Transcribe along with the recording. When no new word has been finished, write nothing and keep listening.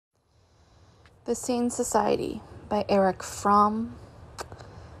The Sane Society by Erich Fromm.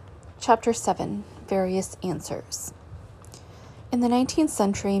 Chapter 7. Various Answers. In the 19th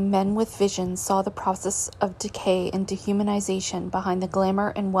century, men with vision saw the process of decay and dehumanization behind the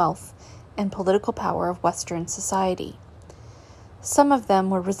glamour and wealth and political power of Western society. Some of them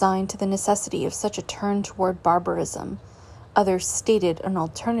were resigned to the necessity of such a turn toward barbarism, others stated an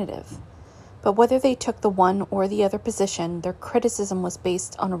alternative. But whether they took the one or the other position, their criticism was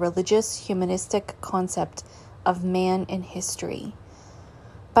based on a religious, humanistic concept of man and history.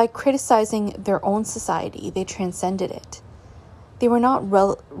 By criticizing their own society, they transcended it. They were not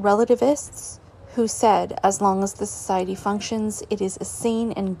relativists who said, as long as the society functions, it is a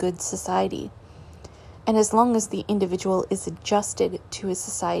sane and good society. And as long as the individual is adjusted to his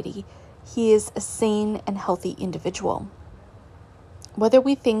society, he is a sane and healthy individual. Whether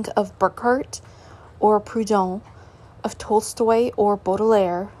we think of Burckhardt or Proudhon, of Tolstoy or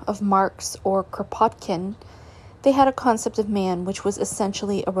Baudelaire, of Marx or Kropotkin, they had a concept of man which was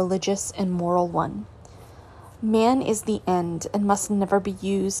essentially a religious and moral one. Man is the end and must never be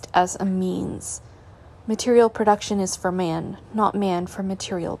used as a means. Material production is for man, not man for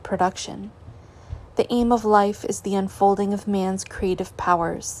material production. The aim of life is the unfolding of man's creative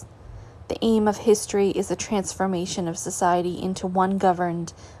powers. The aim of history is a transformation of society into one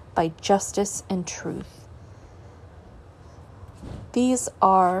governed by justice and truth. These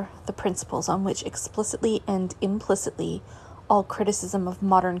are the principles on which explicitly and implicitly all criticism of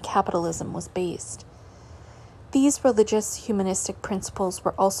modern capitalism was based. These religious humanistic principles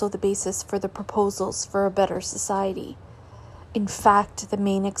were also the basis for the proposals for a better society. In fact, the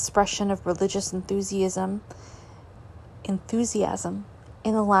main expression of religious enthusiasm in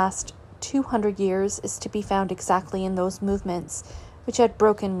the last 200 years is to be found exactly in those movements which had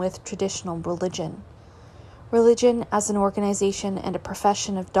broken with traditional religion. Religion as an organization and a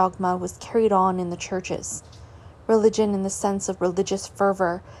profession of dogma was carried on in the churches. Religion in the sense of religious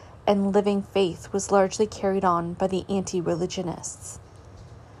fervor and living faith was largely carried on by the anti-religionists.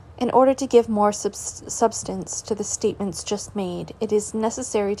 In order to give more substance to the statements just made, it is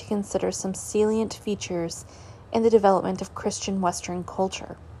necessary to consider some salient features in the development of Christian Western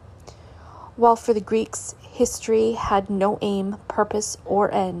culture. While for the Greeks, history had no aim, purpose,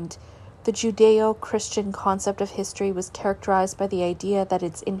 or end, the Judeo-Christian concept of history was characterized by the idea that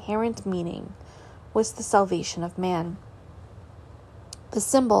its inherent meaning was the salvation of man. The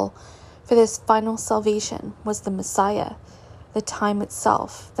symbol for this final salvation was the Messiah, the time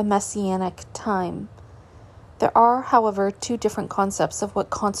itself, the messianic time. There are, however, two different concepts of what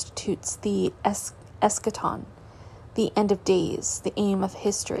constitutes the eschaton, the end of days, the aim of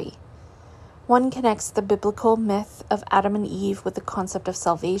history. One connects the biblical myth of Adam and Eve with the concept of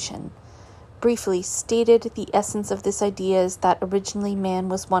salvation. Briefly stated, the essence of this idea is that originally man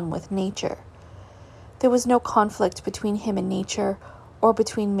was one with nature. There was no conflict between him and nature, or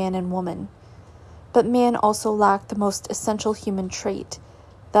between man and woman. But man also lacked the most essential human trait,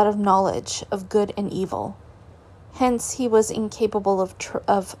 that of knowledge of good and evil. Hence, he was incapable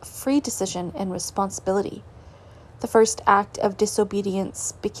of free decision and responsibility. The first act of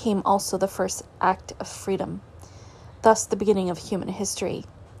disobedience became also the first act of freedom, thus the beginning of human history.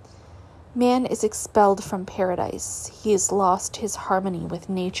 Man is expelled from paradise. He has lost his harmony with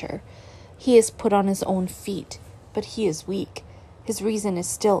nature. He is put on his own feet, but he is weak. His reason is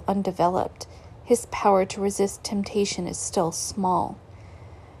still undeveloped. His power to resist temptation is still small.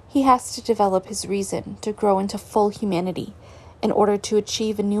 He has to develop his reason to grow into full humanity in order to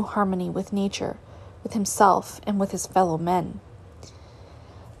achieve a new harmony with nature, with himself, and with his fellow men.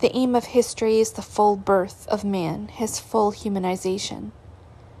 The aim of history is the full birth of man, his full humanization.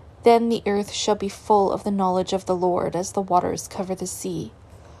 Then the earth shall be full of the knowledge of the Lord as the waters cover the sea.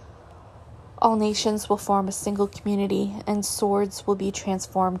 All nations will form a single community, and swords will be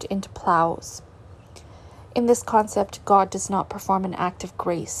transformed into plows. In this concept, God does not perform an act of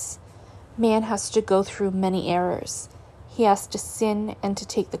grace. Man has to go through many errors. He has to sin and to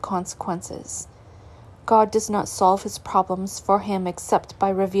take the consequences. God does not solve his problems for him except by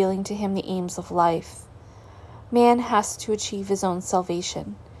revealing to him the aims of life. Man has to achieve his own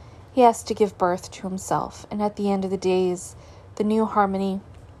salvation. He has to give birth to himself, and at the end of the days, the new harmony,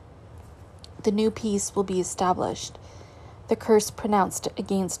 the new peace will be established. The curse pronounced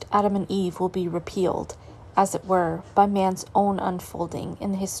against Adam and Eve will be repealed, as it were, by man's own unfolding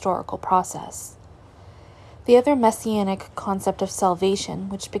in the historical process. The other messianic concept of salvation,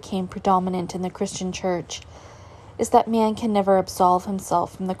 which became predominant in the Christian Church, is that man can never absolve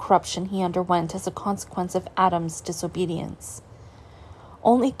himself from the corruption he underwent as a consequence of Adam's disobedience.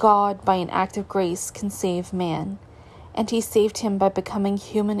 Only God, by an act of grace, can save man, and he saved him by becoming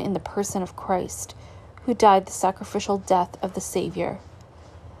human in the person of Christ, who died the sacrificial death of the Savior.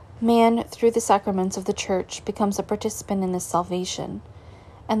 Man, through the sacraments of the Church, becomes a participant in this salvation,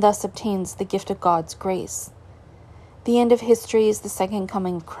 and thus obtains the gift of God's grace. The end of history is the second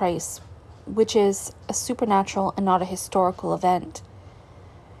coming of Christ, which is a supernatural and not a historical event.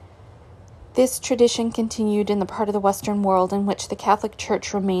 This tradition continued in the part of the Western world in which the Catholic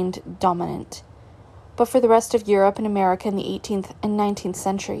Church remained dominant. But for the rest of Europe and America in the 18th and 19th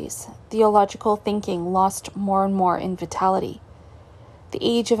centuries, theological thinking lost more and more in vitality. The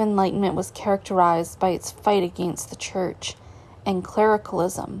Age of Enlightenment was characterized by its fight against the Church and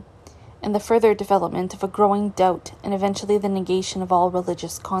clericalism, and the further development of a growing doubt and eventually the negation of all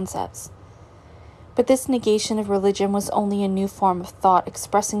religious concepts. But this negation of religion was only a new form of thought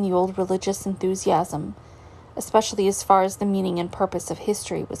expressing the old religious enthusiasm, especially as far as the meaning and purpose of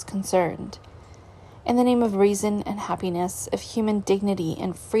history was concerned. In the name of reason and happiness, of human dignity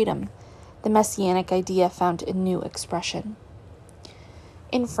and freedom, the messianic idea found a new expression.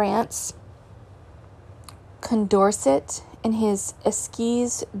 In France, Condorcet, in his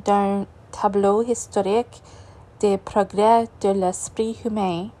Esquisse d'un tableau historique des progrès de l'esprit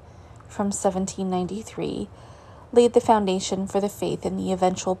humain from 1793, laid the foundation for the faith in the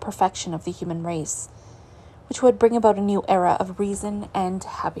eventual perfection of the human race, which would bring about a new era of reason and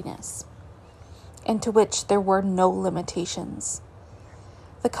happiness, and to which there were no limitations.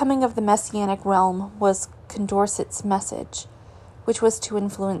 The coming of the Messianic realm was Condorcet's message, which was to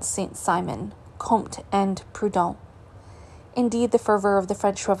influence Saint Simon, Comte, and Proudhon. Indeed, the fervor of the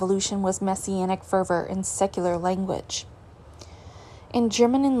French Revolution was Messianic fervor in secular language. In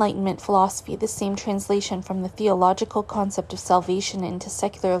German Enlightenment philosophy, the same translation from the theological concept of salvation into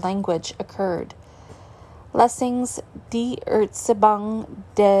secular language occurred. Lessings die Erzählung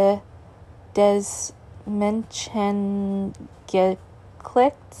des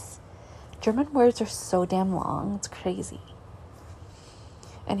Menschengeklicks. German words are so damn long, it's crazy.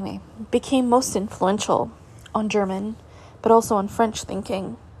 Anyway, became most influential on German, but also on French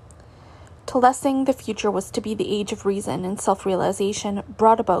thinking. To Lessing, the future was to be the age of reason and self-realization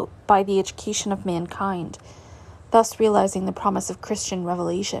brought about by the education of mankind, thus realizing the promise of Christian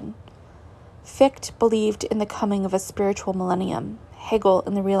revelation. Fichte believed in the coming of a spiritual millennium, Hegel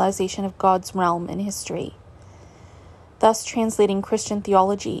in the realization of God's realm in history, thus translating Christian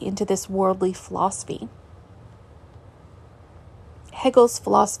theology into this worldly philosophy. Hegel's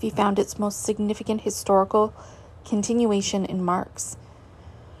philosophy found its most significant historical continuation in Marx.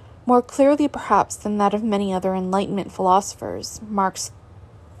 More clearly, perhaps, than that of many other Enlightenment philosophers, Marxist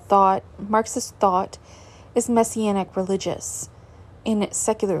thought is messianic religious in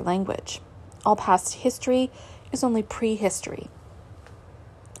secular language. All past history is only prehistory.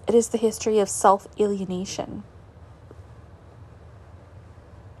 It is the history of self-alienation.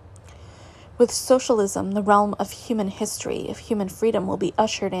 With socialism, the realm of human history, of human freedom, will be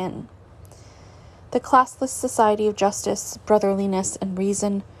ushered in. The classless society of justice, brotherliness, and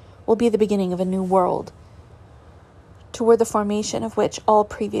reason will be the beginning of a new world, toward the formation of which all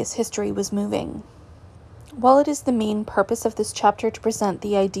previous history was moving. While it is the main purpose of this chapter to present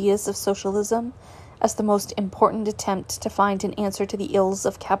the ideas of socialism as the most important attempt to find an answer to the ills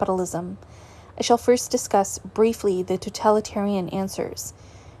of capitalism, I shall first discuss briefly the totalitarian answers,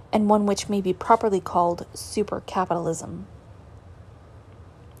 and one which may be properly called super-capitalism.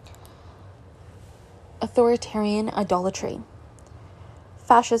 Authoritarian idolatry.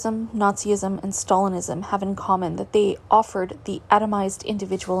 Fascism, Nazism, and Stalinism have in common that they offered the atomized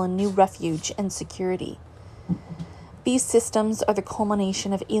individual a new refuge and security. These systems are the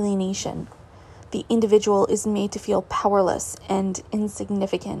culmination of alienation. The individual is made to feel powerless and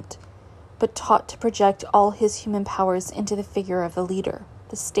insignificant, but taught to project all his human powers into the figure of the leader,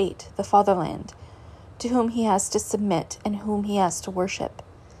 the state, the fatherland, to whom he has to submit and whom he has to worship.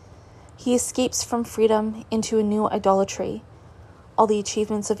 He escapes from freedom into a new idolatry. All the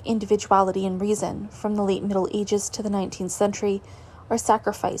achievements of individuality and reason, from the late Middle Ages to the 19th century, are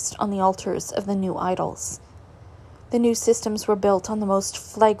sacrificed on the altars of the new idols. The new systems were built on the most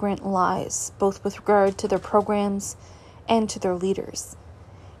flagrant lies, both with regard to their programs and to their leaders.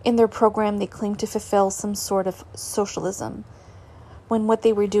 In their program, they claimed to fulfill some sort of socialism, when what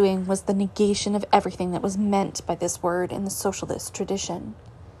they were doing was the negation of everything that was meant by this word in the socialist tradition.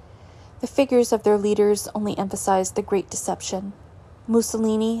 The figures of their leaders only emphasized the great deception.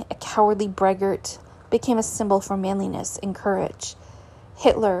 Mussolini, a cowardly braggart, became a symbol for manliness and courage.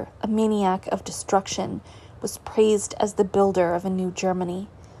 Hitler, a maniac of destruction, was praised as the builder of a new Germany.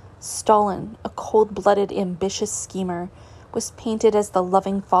 Stalin, a cold-blooded, ambitious schemer, was painted as the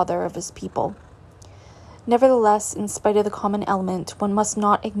loving father of his people. Nevertheless, in spite of the common element, one must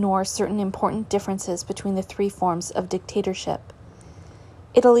not ignore certain important differences between the three forms of dictatorship.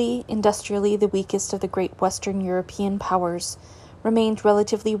 Italy, industrially the weakest of the great Western European powers, remained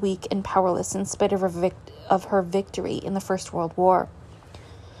relatively weak and powerless in spite of her victory in the First World War.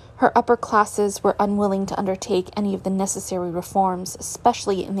 Her upper classes were unwilling to undertake any of the necessary reforms,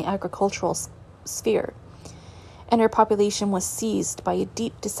 especially in the agricultural sphere, and her population was seized by a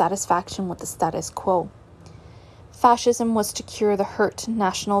deep dissatisfaction with the status quo. Fascism was to cure the hurt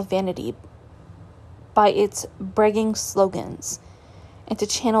national vanity by its bragging slogans, and to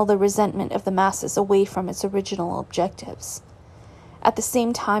channel the resentment of the masses away from its original objectives. At the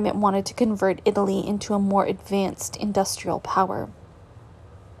same time, it wanted to convert Italy into a more advanced industrial power.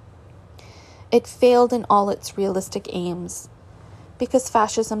 It failed in all its realistic aims, because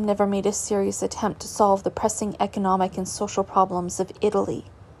fascism never made a serious attempt to solve the pressing economic and social problems of Italy.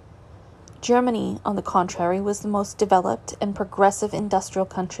 Germany, on the contrary, was the most developed and progressive industrial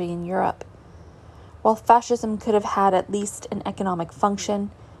country in Europe. While fascism could have had at least an economic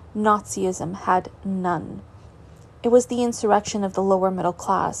function, Nazism had none. It was the insurrection of the lower middle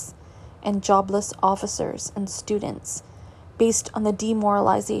class and jobless officers and students, based on the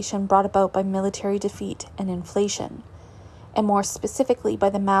demoralization brought about by military defeat and inflation, and more specifically by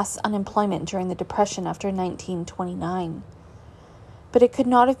the mass unemployment during the Depression after 1929. But it could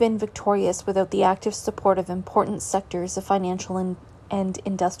not have been victorious without the active support of important sectors of financial and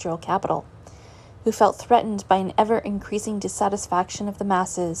industrial capital, who felt threatened by an ever-increasing dissatisfaction of the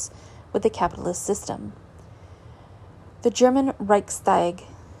masses with the capitalist system. The German Reichstag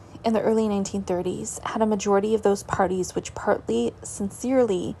in the early 1930s had a majority of those parties which partly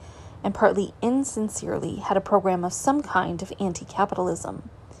sincerely and partly insincerely had a program of some kind of anti-capitalism.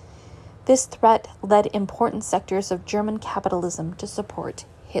 This threat led important sectors of German capitalism to support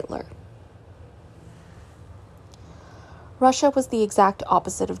Hitler. Russia was the exact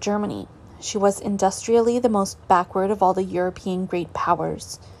opposite of Germany. She was industrially the most backward of all the European great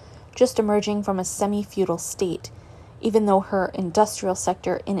powers, just emerging from a semi-feudal state, even though her industrial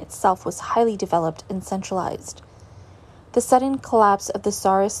sector in itself was highly developed and centralized. The sudden collapse of the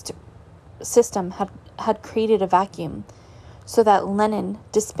Tsarist system had created a vacuum, so that Lenin,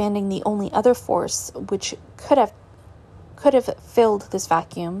 disbanding the only other force which could have filled this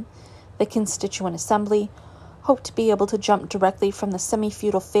vacuum, the Constituent Assembly, hoped to be able to jump directly from the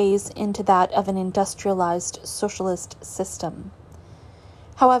semi-feudal phase into that of an industrialized socialist system.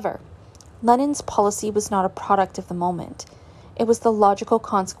 However, Lenin's policy was not a product of the moment. It was the logical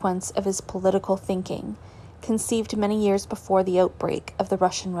consequence of his political thinking, conceived many years before the outbreak of the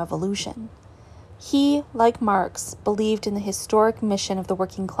Russian Revolution. He, like Marx, believed in the historic mission of the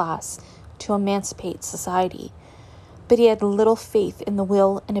working class to emancipate society, but he had little faith in the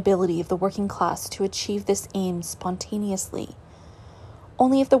will and ability of the working class to achieve this aim spontaneously.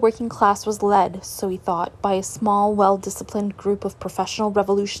 Only if the working class was led, so he thought, by a small, well-disciplined group of professional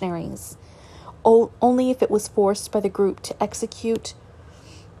revolutionaries, only if it was forced by the group to execute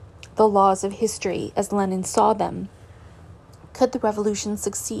the laws of history as Lenin saw them, could the revolution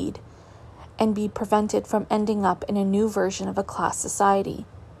succeed and be prevented from ending up in a new version of a class society.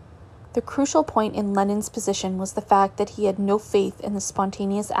 The crucial point in Lenin's position was the fact that he had no faith in the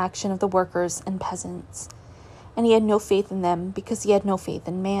spontaneous action of the workers and peasants, and he had no faith in them because he had no faith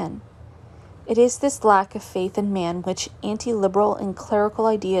in man. It is this lack of faith in man which anti-liberal and clerical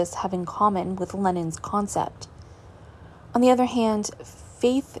ideas have in common with Lenin's concept. On the other hand,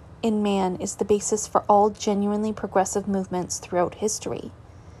 faith in man is the basis for all genuinely progressive movements throughout history.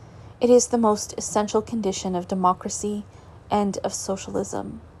 It is the most essential condition of democracy and of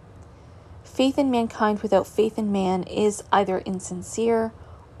socialism. Faith in mankind without faith in man is either insincere,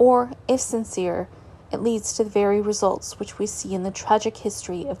 or, if sincere, it leads to the very results which we see in the tragic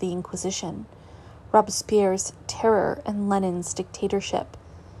history of the Inquisition, Robespierre's terror, and Lenin's dictatorship.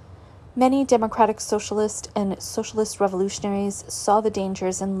 Many democratic socialist and socialist revolutionaries saw the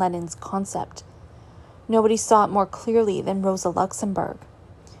dangers in Lenin's concept. Nobody saw it more clearly than Rosa Luxemburg.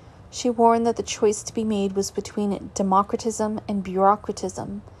 She warned that the choice to be made was between democratism and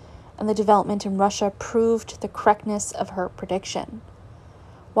bureaucratism, and the development in Russia proved the correctness of her prediction.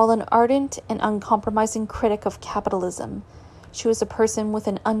 While an ardent and uncompromising critic of capitalism, she was a person with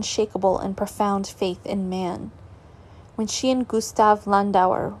an unshakable and profound faith in man. When she and Gustav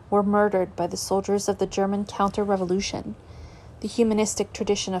Landauer were murdered by the soldiers of the German counter-revolution, the humanistic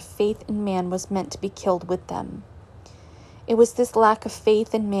tradition of faith in man was meant to be killed with them. It was this lack of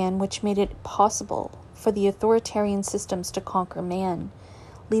faith in man which made it possible for the authoritarian systems to conquer man,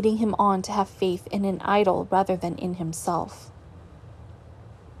 leading him on to have faith in an idol rather than in himself.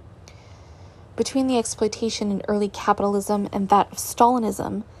 Between the exploitation in early capitalism and that of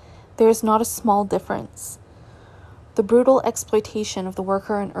Stalinism, there is not a small difference. The brutal exploitation of the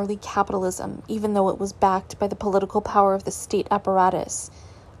worker in early capitalism, even though it was backed by the political power of the state apparatus,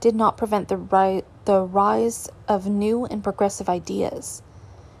 did not prevent the rise of new and progressive ideas.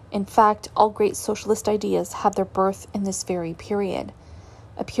 In fact, all great socialist ideas had their birth in this very period,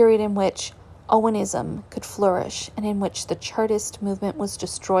 a period in which Owenism could flourish and in which the Chartist movement was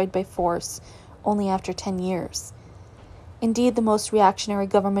destroyed by force only after 10 years. Indeed, the most reactionary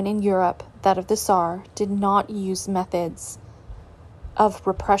government in Europe, that of the Tsar, did not use methods of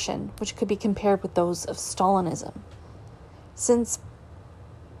repression which could be compared with those of Stalinism. Since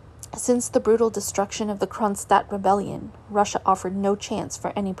the brutal destruction of the Kronstadt Rebellion, Russia offered no chance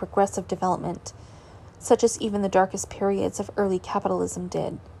for any progressive development, such as even the darkest periods of early capitalism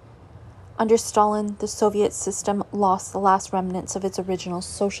did. Under Stalin, the Soviet system lost the last remnants of its original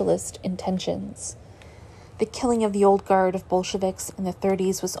socialist intentions. The killing of the old guard of Bolsheviks in the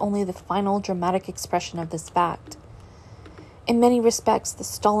 30s was only the final dramatic expression of this fact. In many respects, the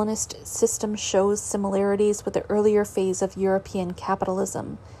Stalinist system shows similarities with the earlier phase of European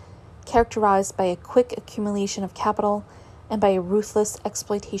capitalism, characterized by a quick accumulation of capital and by a ruthless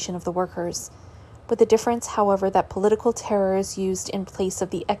exploitation of the workers, with the difference, however, that political terror is used in place of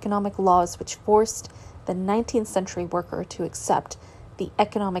the economic laws which forced the 19th century worker to accept the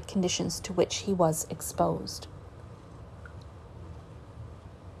economic conditions to which he was exposed.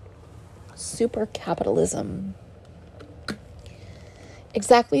 Supercapitalism.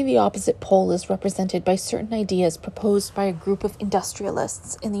 Exactly the opposite pole is represented by certain ideas proposed by a group of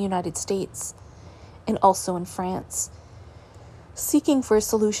industrialists in the United States and also in France, seeking for a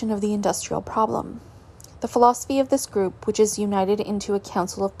solution of the industrial problem. The philosophy of this group, which is united into a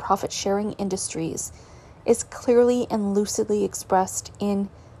council of profit-sharing industries, is clearly and lucidly expressed in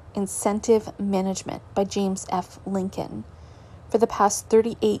Incentive Management by James F. Lincoln. For the past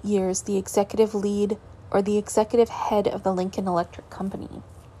 38 years, the executive lead or the executive head of the Lincoln Electric Company.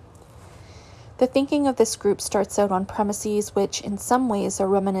 The thinking of this group starts out on premises which in some ways are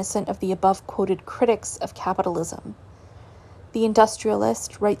reminiscent of the above-quoted critics of capitalism. The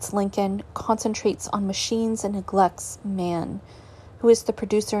industrialist, writes Lincoln, concentrates on machines and neglects man, who is the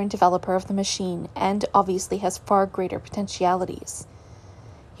producer and developer of the machine and obviously has far greater potentialities.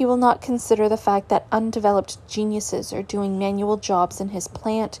 He will not consider the fact that undeveloped geniuses are doing manual jobs in his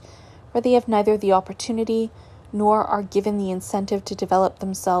plant where they have neither the opportunity nor are given the incentive to develop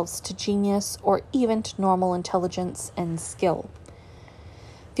themselves to genius or even to normal intelligence and skill.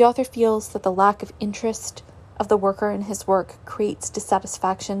 The author feels that the lack of interest of the worker in his work creates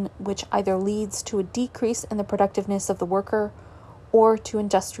dissatisfaction, which either leads to a decrease in the productiveness of the worker or to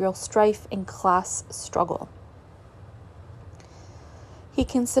industrial strife and class struggle. He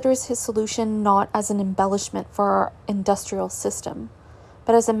considers his solution not as an embellishment for our industrial system,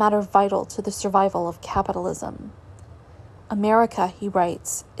 but as a matter vital to the survival of capitalism. America, he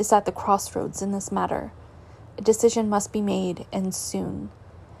writes, is at the crossroads in this matter. A decision must be made, and soon.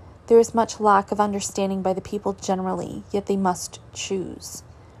 There is much lack of understanding by the people generally, yet they must choose.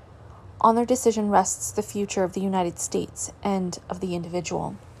 On their decision rests the future of the United States and of the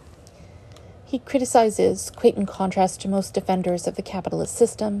individual. He criticizes, quite in contrast to most defenders of the capitalist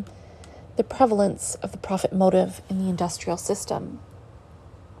system, the prevalence of the profit motive in the industrial system.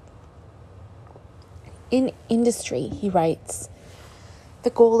 In industry, he writes, the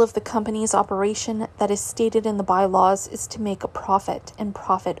goal of the company's operation that is stated in the bylaws is to make a profit and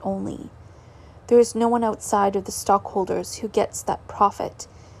profit only. There is no one outside of the stockholders who gets that profit,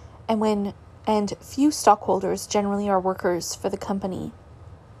 and few stockholders generally are workers for the company.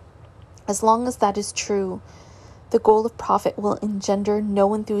 As long as that is true, the goal of profit will engender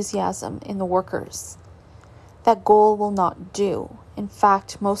no enthusiasm in the workers. That goal will not do. In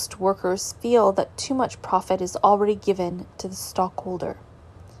fact, most workers feel that too much profit is already given to the stockholder.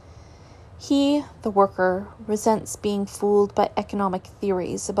 He, the worker, resents being fooled by economic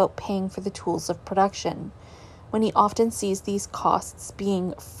theories about paying for the tools of production, when he often sees these costs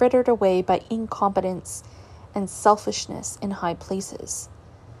being frittered away by incompetence and selfishness in high places.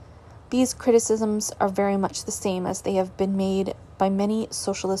 These criticisms are very much the same as they have been made by many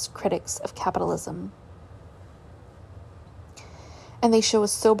socialist critics of capitalism, and they show a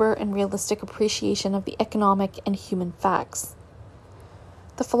sober and realistic appreciation of the economic and human facts.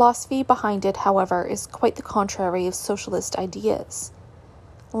 The philosophy behind it, however, is quite the contrary of socialist ideas.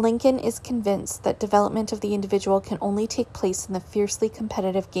 Lincoln is convinced that development of the individual can only take place in the fiercely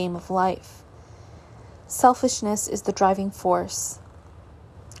competitive game of life. Selfishness is the driving force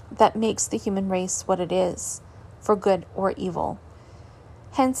that makes the human race what it is, for good or evil.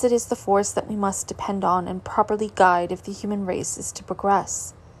 Hence, it is the force that we must depend on and properly guide if the human race is to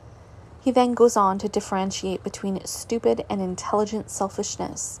progress. He then goes on to differentiate between stupid and intelligent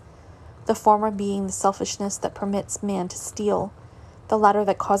selfishness, the former being the selfishness that permits man to steal, the latter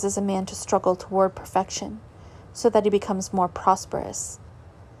that causes a man to struggle toward perfection, so that he becomes more prosperous.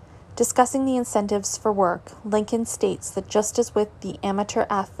 Discussing the incentives for work, Lincoln states that just as with the amateur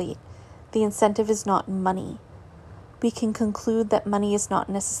athlete, the incentive is not money. We can conclude that money is not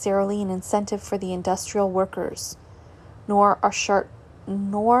necessarily an incentive for the industrial workers, nor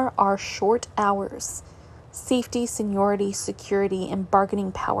are short hours, safety, seniority, security, and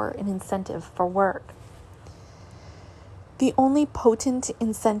bargaining power an incentive for work. The only potent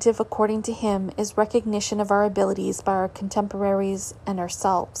incentive, according to him, is recognition of our abilities by our contemporaries and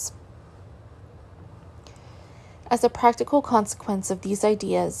ourselves. As a practical consequence of these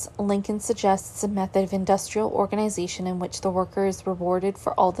ideas, Lincoln suggests a method of industrial organization in which the worker is rewarded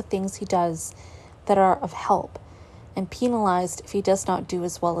for all the things he does that are of help, and penalized if he does not do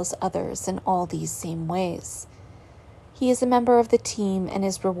as well as others in all these same ways. He is a member of the team and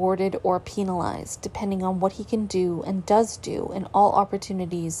is rewarded or penalized, depending on what he can do and does do in all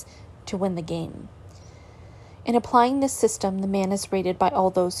opportunities to win the game. In applying this system, the man is rated by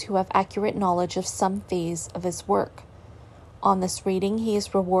all those who have accurate knowledge of some phase of his work. On this rating, he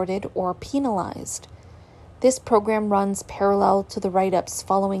is rewarded or penalized. This program runs parallel to the write-ups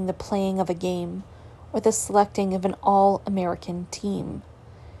following the playing of a game or the selecting of an all-American team.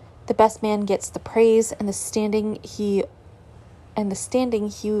 The best man gets the praise and the standing he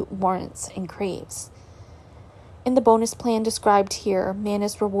warrants and craves. In the bonus plan described here, man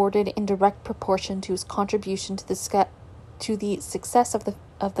is rewarded in direct proportion to his contribution to the success of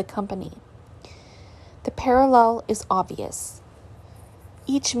the company. The parallel is obvious.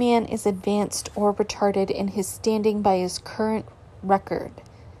 Each man is advanced or retarded in his standing by his current record.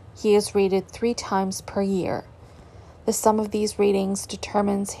 He is rated 3 times per year. The sum of these ratings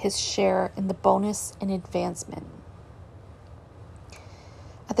determines his share in the bonus and advancement.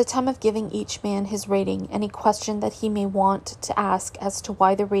 At the time of giving each man his rating, any question that he may want to ask as to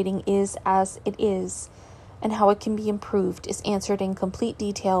why the rating is as it is and how it can be improved is answered in complete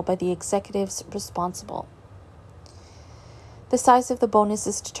detail by the executives responsible. The size of the bonus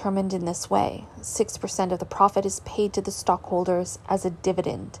is determined in this way. 6% of the profit is paid to the stockholders as a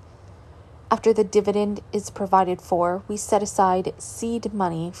dividend. After the dividend is provided for, we set aside seed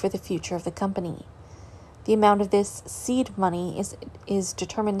money for the future of the company. The amount of this seed money is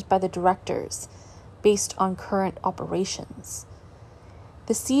determined by the directors based on current operations.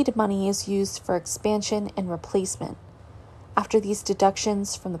 The seed money is used for expansion and replacement. After these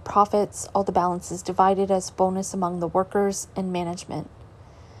deductions from the profits, all the balance is divided as bonus among the workers and management.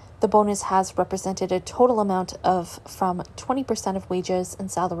 The bonus has represented a total amount of from 20% of wages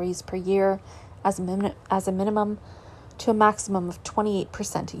and salaries per year as a minimum to a maximum of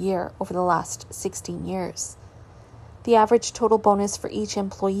 28% a year over the last 16 years. The average total bonus for each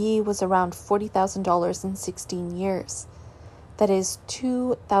employee was around $40,000 in 16 years. That is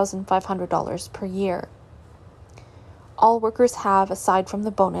 $2,500 per year. All workers have, aside from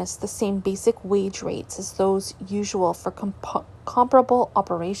the bonus, the same basic wage rates as those usual for comparable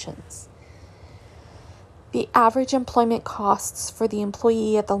operations. The average employment costs for the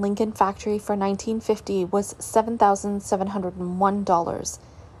employee at the Lincoln factory for 1950 was $7,701,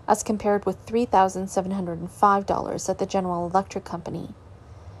 as compared with $3,705 at the General Electric Company.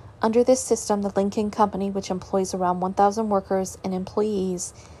 Under this system, the Lincoln Company, which employs around 1,000 workers and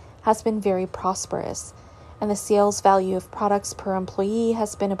employees, has been very prosperous, and the sales value of products per employee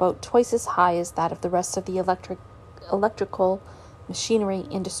has been about twice as high as that of the rest of the electrical machinery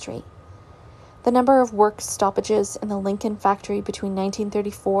industry. The number of work stoppages in the Lincoln factory between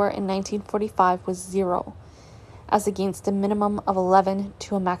 1934 and 1945 was 0, as against a minimum of 11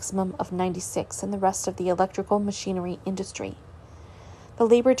 to a maximum of 96 in the rest of the electrical machinery industry. The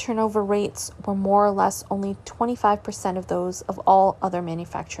labor turnover rates were more or less only 25% of those of all other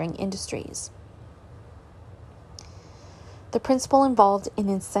manufacturing industries. The principle involved in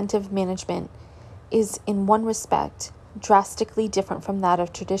incentive management is, in one respect, drastically different from that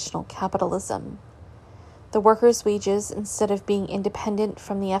of traditional capitalism. The worker's wages, instead of being independent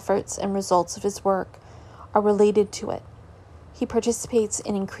from the efforts and results of his work, are related to it. He participates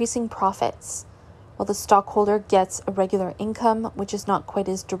in increasing profits, while the stockholder gets a regular income which is not quite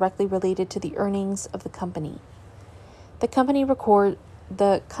as directly related to the earnings of the company. The company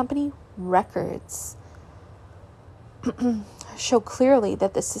records show clearly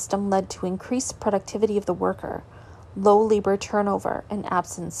that the system led to increased productivity of the worker, low labor turnover, and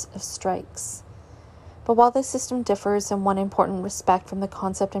absence of strikes. But while this system differs in one important respect from the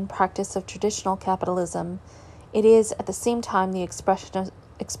concept and practice of traditional capitalism, it is at the same time the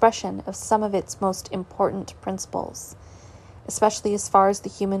expression of some of its most important principles, especially as far as the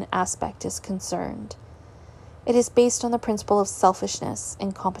human aspect is concerned. It is based on the principle of selfishness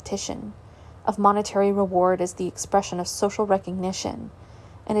and competition, of monetary reward as the expression of social recognition,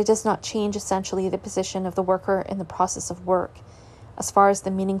 and it does not change essentially the position of the worker in the process of work, as far as the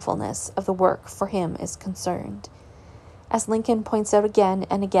meaningfulness of the work for him is concerned. As Lincoln points out again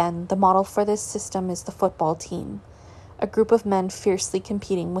and again, the model for this system is the football team, a group of men fiercely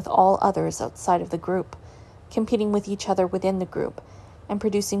competing with all others outside of the group, competing with each other within the group, and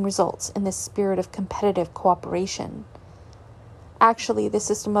producing results in this spirit of competitive cooperation. Actually, the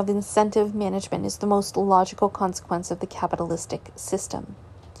system of incentive management is the most logical consequence of the capitalistic system.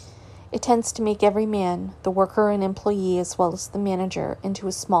 It tends to make every man, the worker and employee as well as the manager, into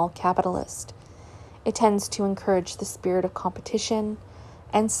a small capitalist. It tends to encourage the spirit of competition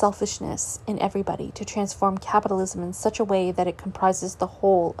and selfishness in everybody to transform capitalism in such a way that it comprises the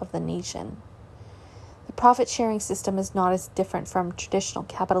whole of the nation. The profit-sharing system is not as different from traditional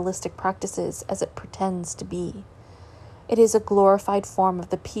capitalistic practices as it pretends to be. It is a glorified form of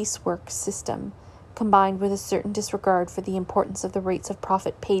the piecework system, combined with a certain disregard for the importance of the rates of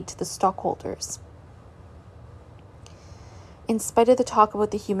profit paid to the stockholders. In spite of the talk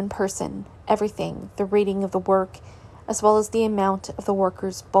about the human person, everything, the rating of the work, as well as the amount of the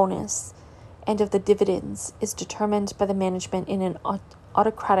worker's bonus and of the dividends, is determined by the management in an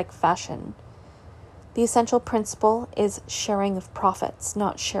autocratic fashion. The essential principle is sharing of profits,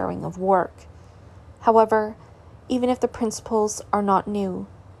 not sharing of work. However, even if the principles are not new,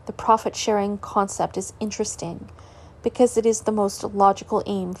 the profit-sharing concept is interesting because it is the most logical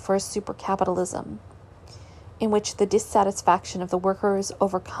aim for a supercapitalism, in which the dissatisfaction of the worker is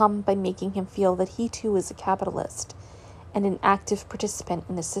overcome by making him feel that he too is a capitalist and an active participant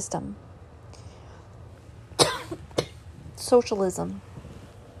in the system. Socialism.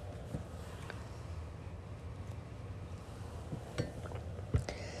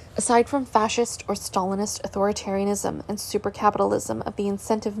 Aside from fascist or Stalinist authoritarianism and supercapitalism of the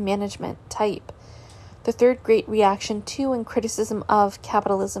incentive management type, the third great reaction to and criticism of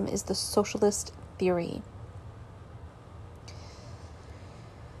capitalism is the socialist theory.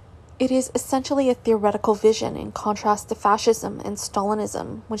 It is essentially a theoretical vision in contrast to fascism and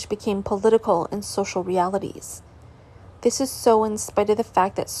Stalinism, which became political and social realities. This is so in spite of the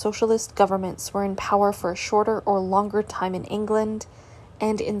fact that socialist governments were in power for a shorter or longer time in England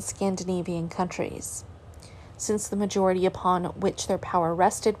and in Scandinavian countries, since the majority upon which their power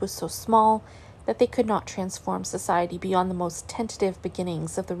rested was so small that they could not transform society beyond the most tentative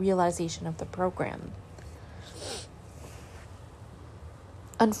beginnings of the realization of the program.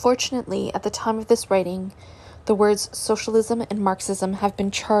 Unfortunately, at the time of this writing, the words socialism and Marxism have been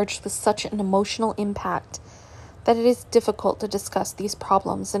charged with such an emotional impact that it is difficult to discuss these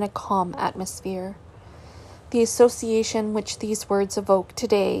problems in a calm atmosphere. The association which these words evoke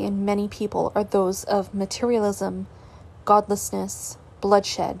today in many people are those of materialism, godlessness,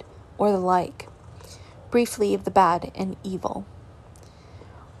 bloodshed, or the like, briefly of the bad and evil.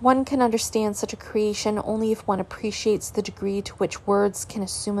 One can understand such a creation only if one appreciates the degree to which words can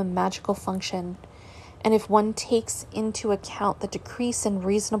assume a magical function, and if one takes into account the decrease in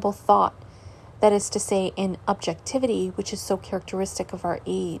reasonable thought, that is to say, in objectivity, which is so characteristic of our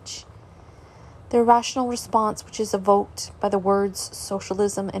age. The irrational response which is evoked by the words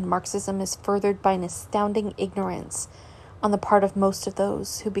socialism and Marxism is furthered by an astounding ignorance on the part of most of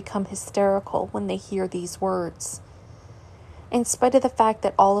those who become hysterical when they hear these words. In spite of the fact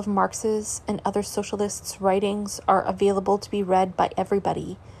that all of Marx's and other socialists' writings are available to be read by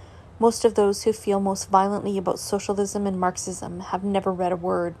everybody, most of those who feel most violently about socialism and Marxism have never read a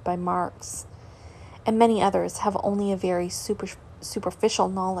word by Marx, and many others have only a very superficial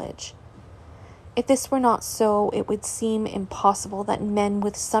knowledge. If this were not so, it would seem impossible that men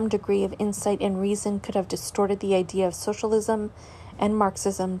with some degree of insight and reason could have distorted the idea of socialism and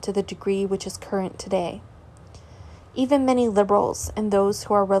Marxism to the degree which is current today. Even many liberals and those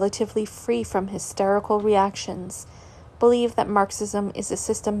who are relatively free from hysterical reactions believe that Marxism is a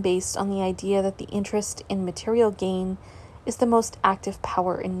system based on the idea that the interest in material gain is the most active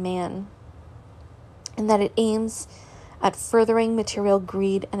power in man, and that it aims at furthering material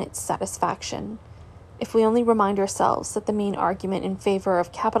greed and its satisfaction. If we only remind ourselves that the main argument in favor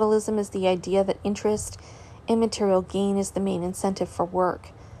of capitalism is the idea that interest in material gain is the main incentive for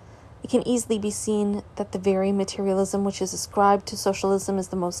work, it can easily be seen that the very materialism which is ascribed to socialism is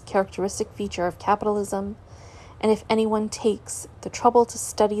the most characteristic feature of capitalism, and if anyone takes the trouble to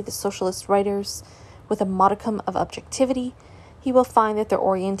study the socialist writers with a modicum of objectivity, he will find that their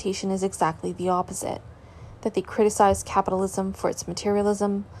orientation is exactly the opposite, that they criticize capitalism for its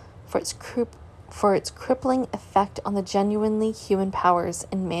materialism, for its crippling effect on the genuinely human powers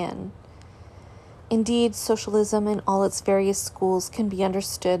in man. Indeed, socialism in all its various schools can be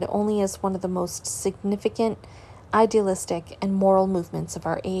understood only as one of the most significant, idealistic, and moral movements of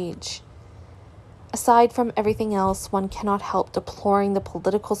our age. Aside from everything else, one cannot help deploring the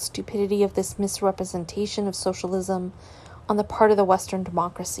political stupidity of this misrepresentation of socialism on the part of the Western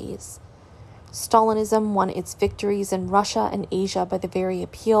democracies. Stalinism won its victories in Russia and Asia by the very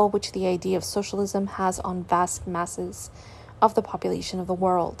appeal which the idea of socialism has on vast masses of the population of the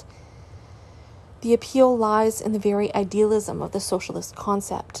world. The appeal lies in the very idealism of the socialist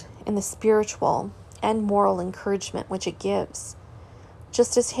concept, in the spiritual and moral encouragement which it gives.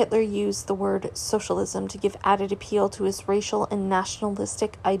 Just as Hitler used the word socialism to give added appeal to his racial and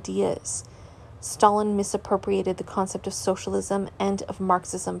nationalistic ideas, Stalin misappropriated the concept of socialism and of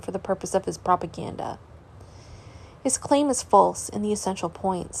Marxism for the purpose of his propaganda. His claim is false in the essential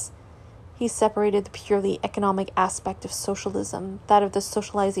points. He separated the purely economic aspect of socialism, that of the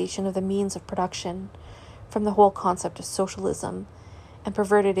socialization of the means of production, from the whole concept of socialism, and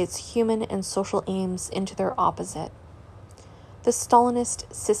perverted its human and social aims into their opposite. The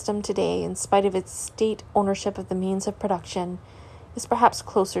Stalinist system today, in spite of its state ownership of the means of production, is perhaps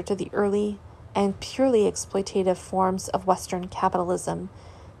closer to the early and purely exploitative forms of Western capitalism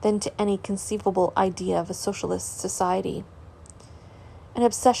than to any conceivable idea of a socialist society. An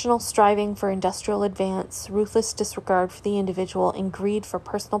obsessional striving for industrial advance, ruthless disregard for the individual, and greed for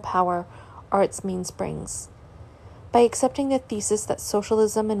personal power are its mainsprings. By accepting the thesis that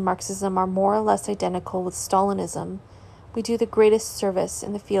socialism and Marxism are more or less identical with Stalinism, we do the greatest service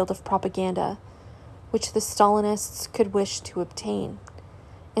in the field of propaganda, which the Stalinists could wish to obtain.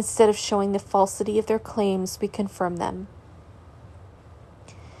 Instead of showing the falsity of their claims, we confirm them.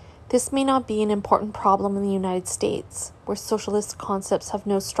 This may not be an important problem in the United States, where socialist concepts have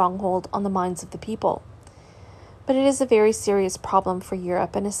no stronghold on the minds of the people. But it is a very serious problem for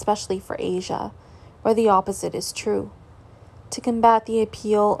Europe and especially for Asia, where the opposite is true. To combat the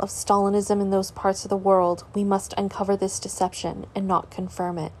appeal of Stalinism in those parts of the world, we must uncover this deception and not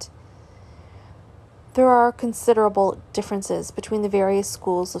confirm it. There are considerable differences between the various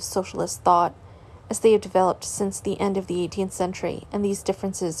schools of socialist thought as they have developed since the end of the 18th century, and these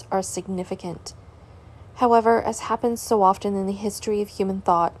differences are significant. However, as happens so often in the history of human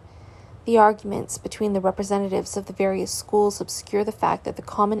thought, the arguments between the representatives of the various schools obscure the fact that the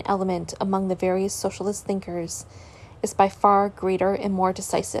common element among the various socialist thinkers is by far greater and more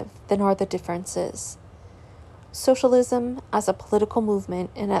decisive than are the differences. Socialism, as a political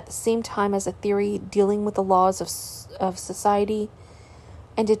movement and at the same time as a theory dealing with the laws of society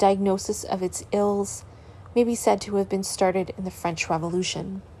and a diagnosis of its ills, may be said to have been started in the French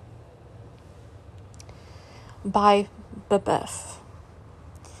Revolution. By Babeuf.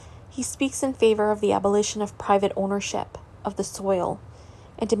 He speaks in favor of the abolition of private ownership of the soil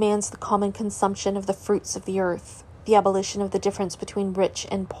and demands the common consumption of the fruits of the earth, the abolition of the difference between rich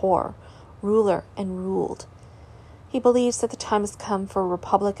and poor, ruler and ruled. He believes that the time has come for a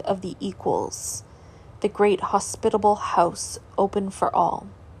republic of the equals, the great hospitable house open for all.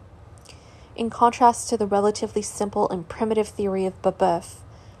 In contrast to the relatively simple and primitive theory of Babeuf,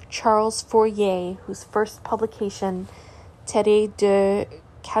 Charles Fourier, whose first publication, Théorie de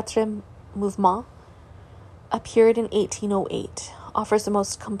Quatre Mouvements, appeared in 1808, offers a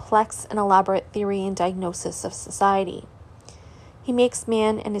most complex and elaborate theory and diagnosis of society. He makes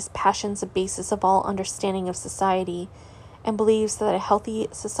man and his passions a basis of all understanding of society, and believes that a healthy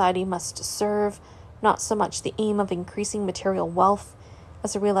society must serve not so much the aim of increasing material wealth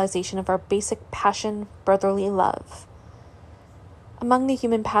as a realization of our basic passion, brotherly love. Among the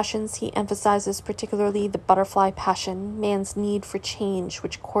human passions, he emphasizes particularly the butterfly passion, man's need for change,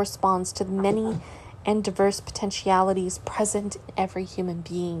 which corresponds to the many and diverse potentialities present in every human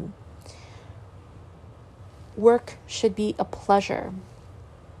being. Work should be a pleasure,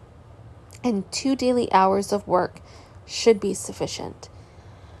 and 2 daily hours of work should be sufficient.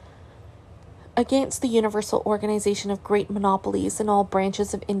 Against the universal organization of great monopolies in all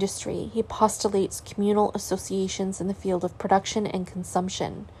branches of industry, he postulates communal associations in the field of production and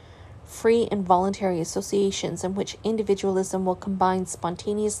consumption, free and voluntary associations in which individualism will combine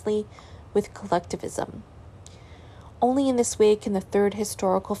spontaneously with collectivism. Only in this way can the third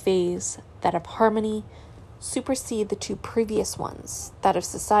historical phase, that of harmony, supersede the 2 previous ones, that of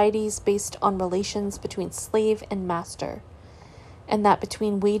societies based on relations between slave and master, and that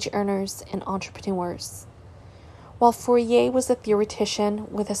between wage earners and entrepreneurs. While Fourier was a theoretician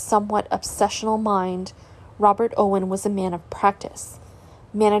with a somewhat obsessional mind, Robert Owen was a man of practice,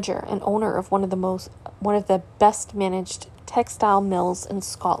 manager and owner of one of the best managed textile mills in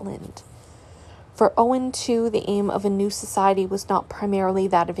Scotland. For Owen, too, the aim of a new society was not primarily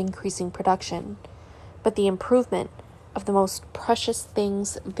that of increasing production, but the improvement of the most precious thing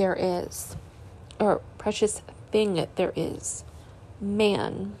there is,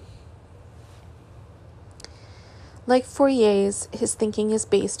 man. Like Fourier's, his thinking is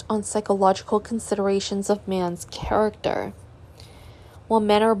based on psychological considerations of man's character. While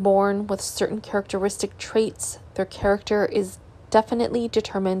men are born with certain characteristic traits, their character is definitely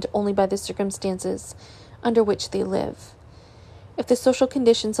determined only by the circumstances under which they live. If the social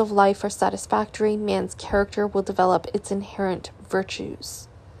conditions of life are satisfactory, man's character will develop its inherent virtues.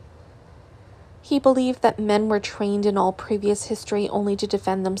 He believed that men were trained in all previous history only to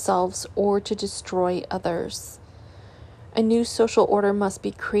defend themselves or to destroy others. A new social order must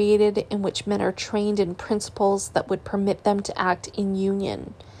be created in which men are trained in principles that would permit them to act in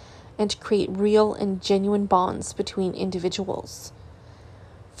union and to create real and genuine bonds between individuals.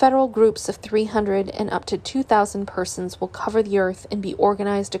 Federal groups of 300 and up to 2,000 persons will cover the earth and be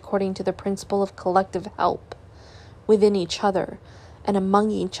organized according to the principle of collective help within each other and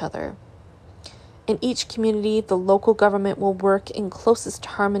among each other. In each community, the local government will work in closest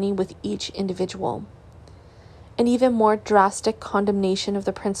harmony with each individual. An even more drastic condemnation of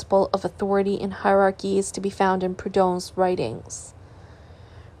the principle of authority in hierarchy is to be found in Proudhon's writings.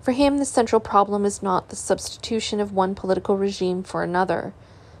 For him, the central problem is not the substitution of one political regime for another,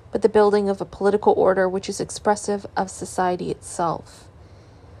 but the building of a political order which is expressive of society itself.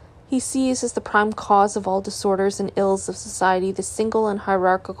 He sees as the prime cause of all disorders and ills of society the single and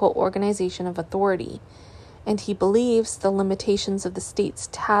hierarchical organization of authority, and he believes the limitations of the state's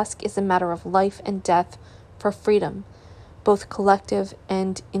task is a matter of life and death for freedom, both collective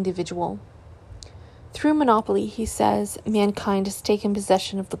and individual. Through monopoly, he says, mankind has taken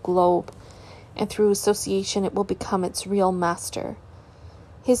possession of the globe, and through association it will become its real master.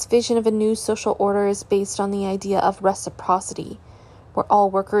 His vision of a new social order is based on the idea of reciprocity, where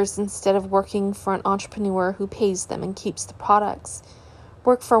all workers, instead of working for an entrepreneur who pays them and keeps the products,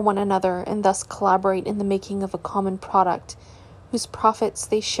 work for one another and thus collaborate in the making of a common product whose profits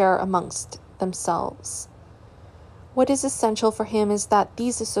they share amongst themselves. What is essential for him is that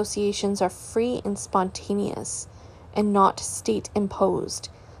these associations are free and spontaneous, and not state-imposed,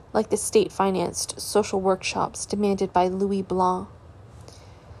 like the state-financed social workshops demanded by Louis Blanc.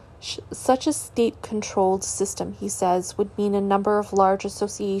 Such a state-controlled system, he says, would mean a number of large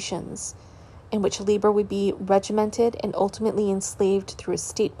associations, in which labor would be regimented and ultimately enslaved through a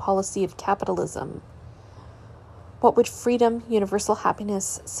state policy of capitalism. What would freedom, universal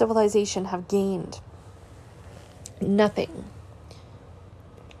happiness, civilization have gained? Nothing.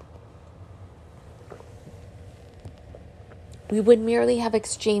 We would merely have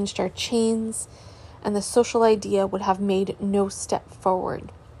exchanged our chains, and the social idea would have made no step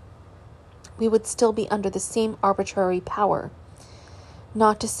forward. We would still be under the same arbitrary power,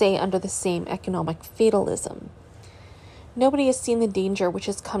 not to say under the same economic fatalism. Nobody has seen the danger which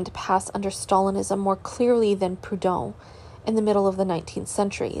has come to pass under Stalinism more clearly than Proudhon in the middle of the 19th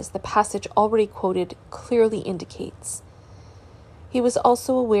century, as the passage already quoted clearly indicates. He was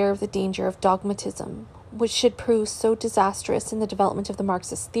also aware of the danger of dogmatism, which should prove so disastrous in the development of the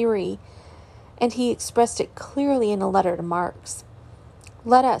Marxist theory, and he expressed it clearly in a letter to Marx.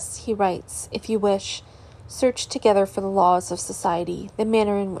 "Let us," he writes, "if you wish, search together for the laws of society, the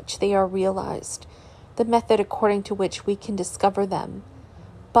manner in which they are realized, the method according to which we can discover them.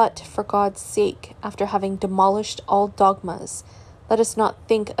 But, for God's sake, after having demolished all dogmas, let us not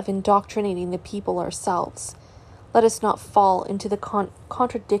think of indoctrinating the people ourselves. Let us not fall into the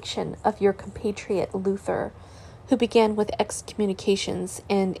contradiction of your compatriot Luther, who began with excommunications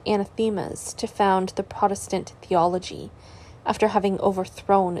and anathemas to found the Protestant theology, after having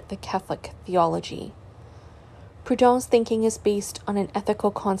overthrown the Catholic theology." Proudhon's thinking is based on an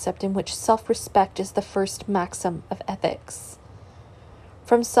ethical concept in which self-respect is the first maxim of ethics.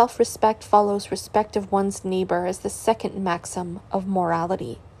 From self-respect follows respect of one's neighbor as the second maxim of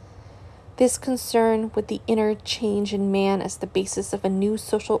morality. This concern with the inner change in man as the basis of a new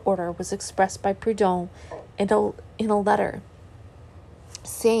social order was expressed by Proudhon in a letter,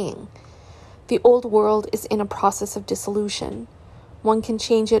 saying, "The old world is in a process of dissolution. One can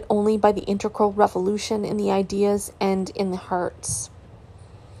change it only by the integral revolution in the ideas and in the hearts."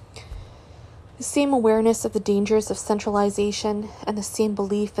 The same awareness of the dangers of centralization and the same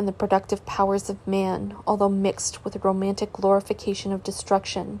belief in the productive powers of man, although mixed with a romantic glorification of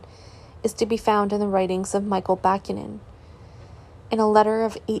destruction, is to be found in the writings of Michael Bakunin. In a letter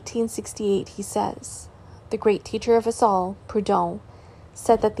of 1868, he says, "The great teacher of us all, Proudhon,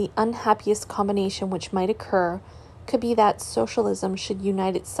 said that the unhappiest combination which might occur could be that socialism should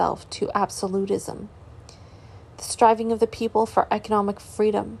unite itself to absolutism. The striving of the people for economic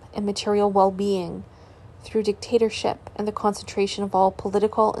freedom and material well-being through dictatorship and the concentration of all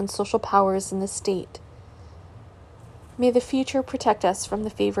political and social powers in the state. May the future protect us from the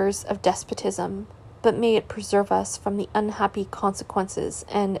favors of despotism, but may it preserve us from the unhappy consequences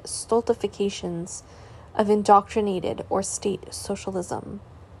and stultifications of indoctrinated or state socialism.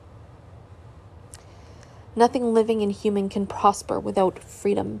 Nothing living and human can prosper without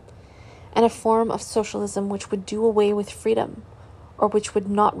freedom, and a form of socialism which would do away with freedom, or which would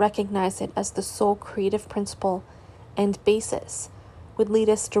not recognize it as the sole creative principle and basis, would lead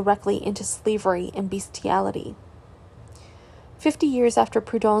us directly into slavery and bestiality." 50 years after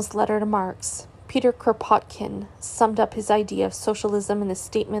Proudhon's letter to Marx, Peter Kropotkin summed up his idea of socialism in the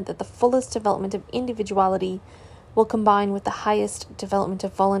statement that the fullest development of individuality will combine with the highest development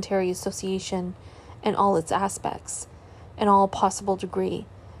of voluntary association in all its aspects, in all possible degree,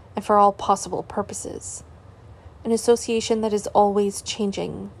 and for all possible purposes. An association that is always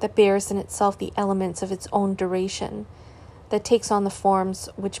changing, that bears in itself the elements of its own duration, that takes on the forms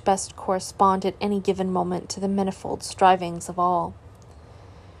which best correspond at any given moment to the manifold strivings of all.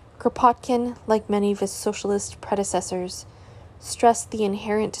 Kropotkin, like many of his socialist predecessors, stressed the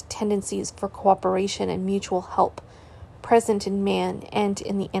inherent tendencies for cooperation and mutual help present in man and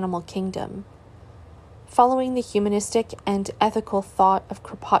in the animal kingdom. Following the humanistic and ethical thought of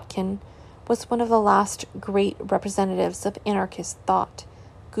Kropotkin was one of the last great representatives of anarchist thought,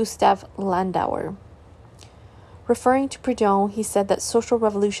 Gustav Landauer. Referring to Proudhon, he said that social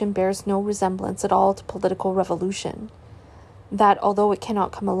revolution bears no resemblance at all to political revolution, that although it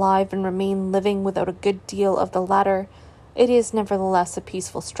cannot come alive and remain living without a good deal of the latter, it is nevertheless a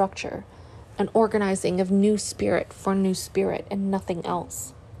peaceful structure, an organizing of new spirit for new spirit and nothing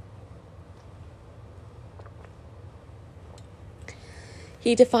else.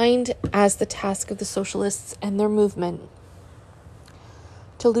 He defined as the task of the socialists and their movement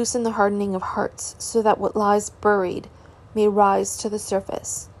to loosen the hardening of hearts so that what lies buried may rise to the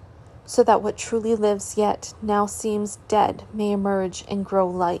surface, so that what truly lives yet now seems dead may emerge and grow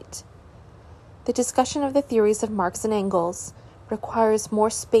light. The discussion of the theories of Marx and Engels requires more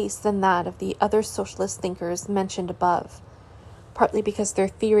space than that of the other socialist thinkers mentioned above, partly because their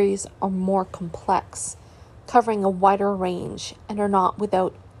theories are more complex, covering a wider range, and are not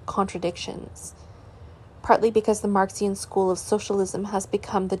without contradictions, partly because the Marxian school of socialism has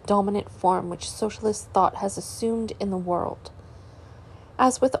become the dominant form which socialist thought has assumed in the world.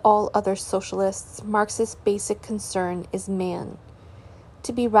 As with all other socialists, Marx's basic concern is man.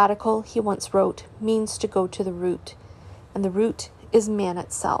 To be radical, he once wrote, means to go to the root, and the root is man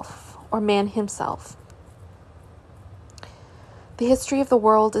itself, or man himself. The history of the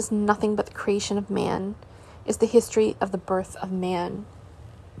world is nothing but the creation of man, is the history of the birth of man.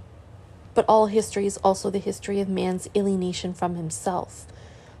 But all history is also the history of man's alienation from himself,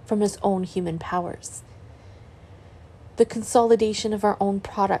 from his own human powers. The consolidation of our own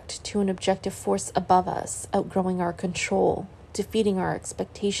product to an objective force above us, outgrowing our control, defeating our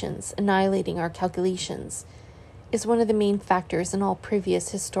expectations, annihilating our calculations, is one of the main factors in all previous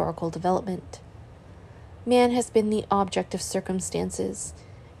historical development. Man has been the object of circumstances.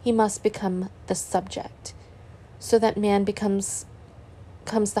 He must become the subject, so that man becomes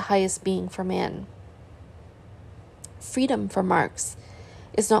the highest being for man. Freedom for Marx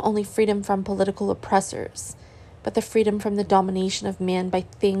is not only freedom from political oppressors, but the freedom from the domination of man by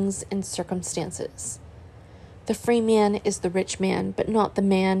things and circumstances. The free man is the rich man, but not the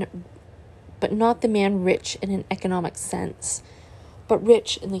man rich in an economic sense, but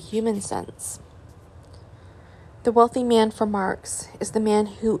rich in the human sense. The wealthy man for Marx is the man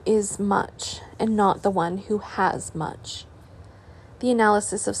who is much, and not the one who has much. The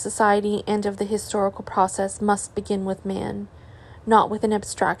analysis of society and of the historical process must begin with man, not with an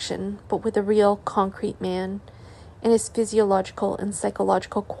abstraction, but with a real, concrete man, and his physiological and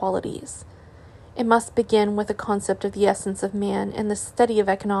psychological qualities. It must begin with a concept of the essence of man, and the study of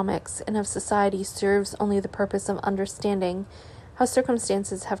economics and of society serves only the purpose of understanding how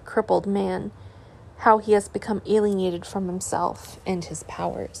circumstances have crippled man, how he has become alienated from himself and his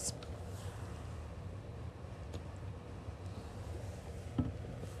powers.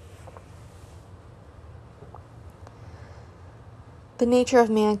 The nature of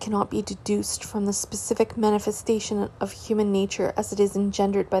man cannot be deduced from the specific manifestation of human nature as it is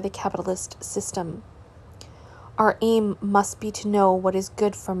engendered by the capitalist system. Our aim must be to know what is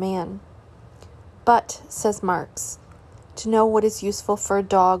good for man. But, says Marx, to know what is useful for a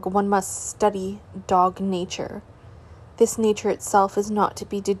dog, one must study dog nature. This nature itself is not to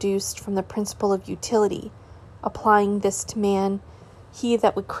be deduced from the principle of utility. Applying this to man, he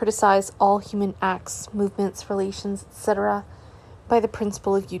that would criticize all human acts, movements, relations, etc., by the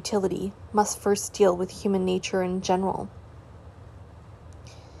principle of utility, must first deal with human nature in general,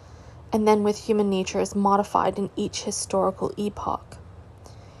 and then with human nature as modified in each historical epoch.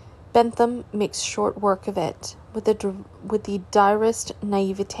 Bentham makes short work of it with the direst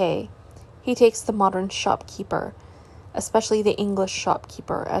naivete. He takes the modern shopkeeper, especially the English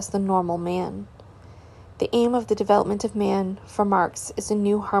shopkeeper, as the normal man. The aim of the development of man, for Marx, is a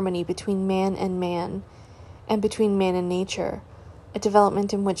new harmony between man, and between man and nature, a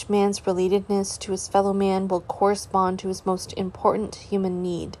development in which man's relatedness to his fellow man will correspond to his most important human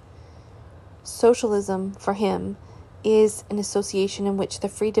need. Socialism, for him, is an association in which the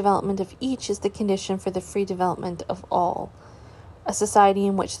free development of each is the condition for the free development of all, a society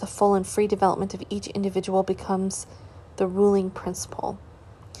in which the full and free development of each individual becomes the ruling principle.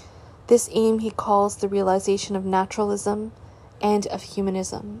 This aim he calls the realization of naturalism and of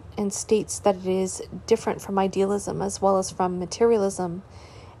humanism, and states that it is different from idealism as well as from materialism,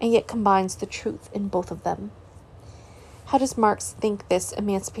 and yet combines the truth in both of them. How does Marx think this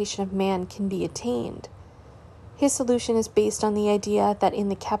emancipation of man can be attained? His solution is based on the idea that in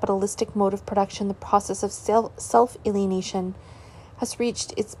the capitalistic mode of production, the process of self-alienation has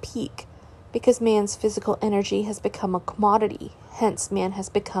reached its peak because man's physical energy has become a commodity, hence man has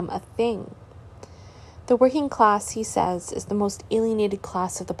become a thing. The working class, he says, is the most alienated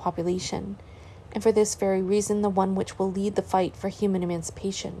class of the population, and for this very reason the one which will lead the fight for human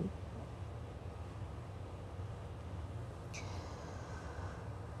emancipation.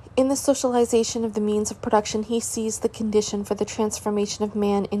 In the socialization of the means of production, he sees the condition for the transformation of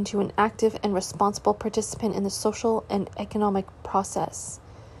man into an active and responsible participant in the social and economic process,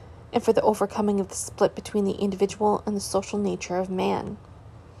 and for the overcoming of the split between the individual and the social nature of man.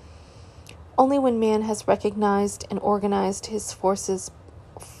 Only when man has recognized and organized his force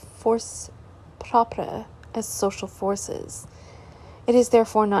propre as social forces, it is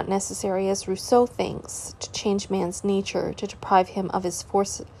therefore not necessary, as Rousseau thinks, to change man's nature, to deprive him of his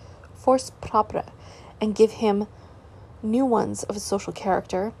force propre, and give him new ones of a social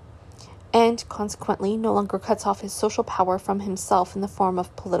character, and consequently no longer cuts off his social power from himself in the form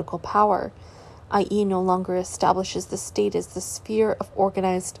of political power, i.e. no longer establishes the state as the sphere of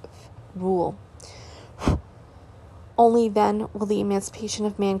organized rule. Only then will the emancipation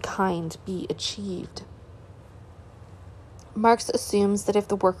of mankind be achieved. Marx assumes that if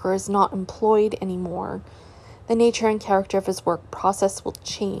the worker is not employed anymore, the nature and character of his work process will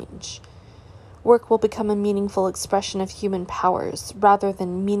change. Work will become a meaningful expression of human powers rather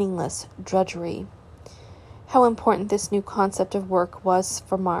than meaningless drudgery. How important this new concept of work was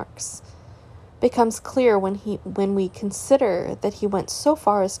for Marx becomes clear when we consider that he went so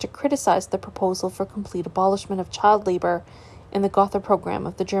far as to criticize the proposal for complete abolishment of child labor in the Gotha program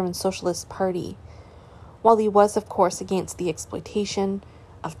of the German Socialist Party. While he was, of course, against the exploitation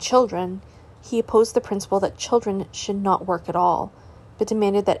of children, he opposed the principle that children should not work at all, but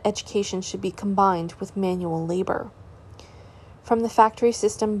demanded that education should be combined with manual labor. From the factory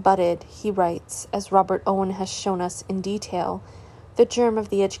system budded, he writes, as Robert Owen has shown us in detail, the germ of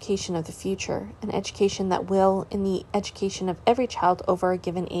the education of the future, an education that will, in the education of every child over a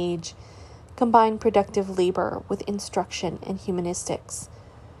given age, combine productive labor with instruction and humanistics,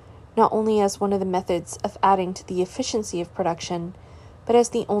 not only as one of the methods of adding to the efficiency of production, but as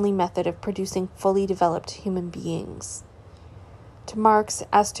the only method of producing fully developed human beings. To Marx,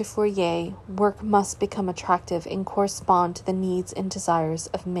 as to Fourier, work must become attractive and correspond to the needs and desires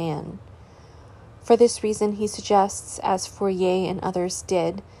of man. For this reason, he suggests, as Fourier and others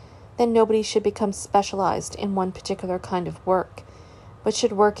did, that nobody should become specialized in one particular kind of work, but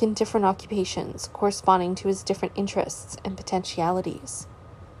should work in different occupations corresponding to his different interests and potentialities.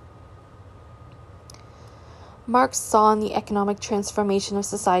 Marx saw in the economic transformation of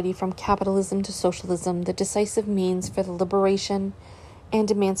society from capitalism to socialism the decisive means for the liberation and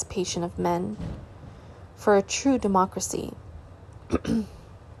emancipation of men, for a true democracy.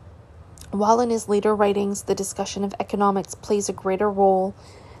 While in his later writings the discussion of economics plays a greater role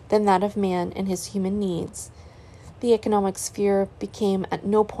than that of man and his human needs, the economic sphere became at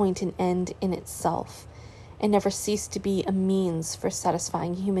no point an end in itself, and never ceased to be a means for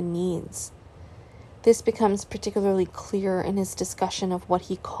satisfying human needs. This becomes particularly clear in his discussion of what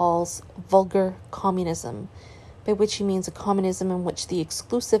he calls vulgar communism, by which he means a communism in which the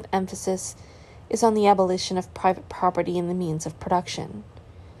exclusive emphasis is on the abolition of private property and the means of production.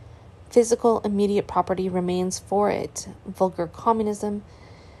 Physical, immediate property remains for it, vulgar communism,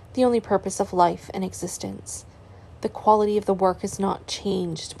 the only purpose of life and existence. The quality of the work is not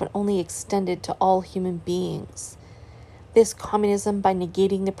changed, but only extended to all human beings. This communism, by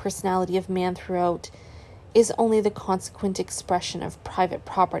negating the personality of man throughout, is only the consequent expression of private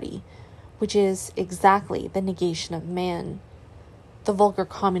property, which is exactly the negation of man. The vulgar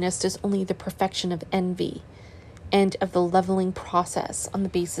communist is only the perfection of envy, and of the leveling process on the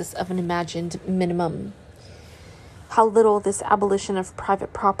basis of an imagined minimum. How little this abolition of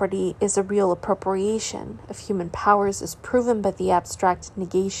private property is a real appropriation of human powers is proven by the abstract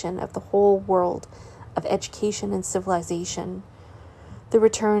negation of the whole world of education and civilization. The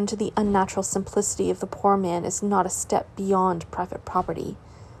return to the unnatural simplicity of the poor man is not a step beyond private property,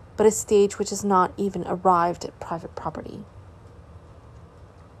 but a stage which has not even arrived at private property.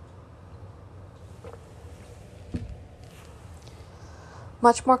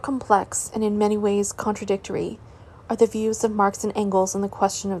 Much more complex, and in many ways contradictory, are the views of Marx and Engels on the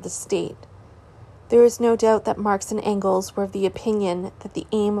question of the state. There is no doubt that Marx and Engels were of the opinion that the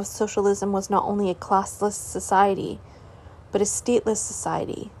aim of socialism was not only a classless society, but a stateless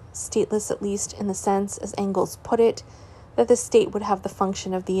society, stateless at least in the sense, as Engels put it, that the state would have the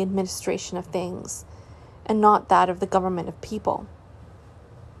function of the administration of things, and not that of the government of people.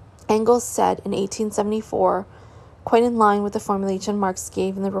 Engels said in 1874, quite in line with the formulation Marx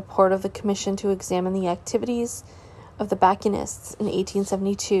gave in the report of the Commission to examine the activities of the Bakuinists in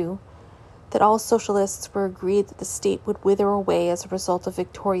 1872, that all socialists were agreed that the state would wither away as a result of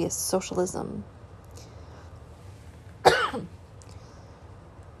victorious socialism.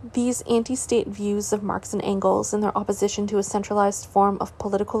 These anti-state views of Marx and Engels and their opposition to a centralized form of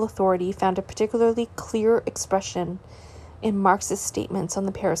political authority found a particularly clear expression in Marx's statements on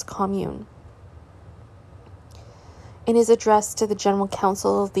the Paris Commune. In his address to the General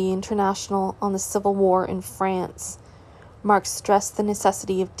Council of the International on the Civil War in France, Marx stressed the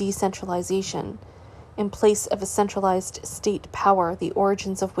necessity of decentralization, in place of a centralized state power, the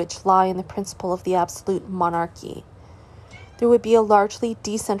origins of which lie in the principle of the absolute monarchy. There would be a largely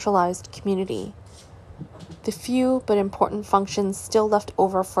decentralized community. The few but important functions still left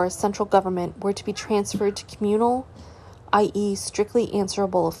over for a central government were to be transferred to communal, i.e., strictly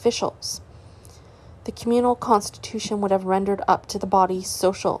answerable officials. The communal constitution would have rendered up to the body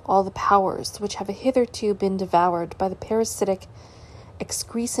social all the powers which have hitherto been devoured by the parasitic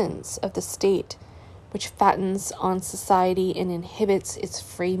excrescence of the state, which fattens on society and inhibits its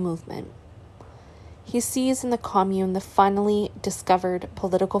free movement. He sees in the commune the finally discovered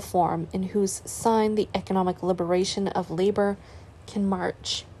political form in whose sign the economic liberation of labor can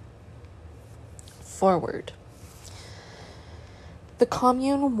march forward. The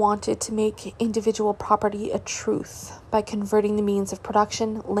commune wanted to make individual property a truth by converting the means of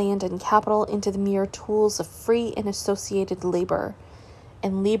production, land, and capital into the mere tools of free and associated labor,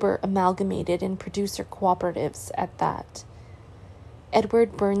 and labor amalgamated in producer cooperatives at that.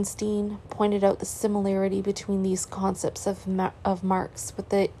 Edward Bernstein pointed out the similarity between these concepts of Marx with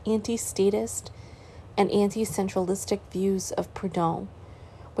the anti-statist and anti-centralistic views of Proudhon,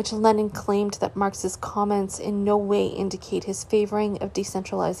 which Lenin claimed that Marx's comments in no way indicate his favoring of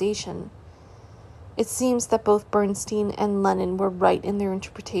decentralization. It seems that both Bernstein and Lenin were right in their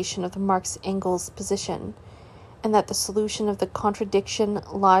interpretation of the Marx-Engels position, and that the solution of the contradiction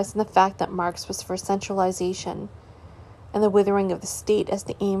lies in the fact that Marx was for centralization, and the withering of the state as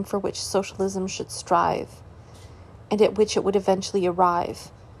the aim for which socialism should strive, and at which it would eventually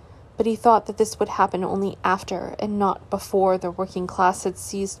arrive. But he thought that this would happen only after, and not before, the working class had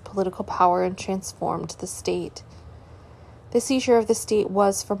seized political power and transformed the state. The seizure of the state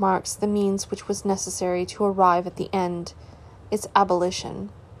was, for Marx, the means which was necessary to arrive at the end, its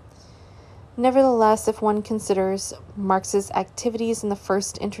abolition. Nevertheless, if one considers Marx's activities in the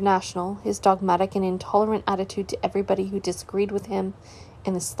First International, his dogmatic and intolerant attitude to everybody who disagreed with him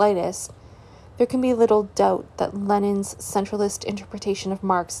in the slightest, there can be little doubt that Lenin's centralist interpretation of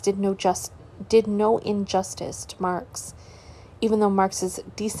Marx did no injustice to Marx, even though Marx's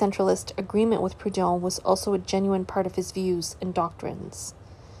decentralist agreement with Proudhon was also a genuine part of his views and doctrines.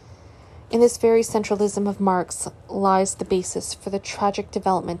 In this very centralism of Marx lies the basis for the tragic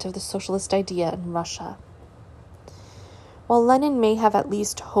development of the socialist idea in Russia. While Lenin may have at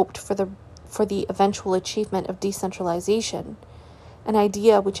least hoped for the eventual achievement of decentralization, an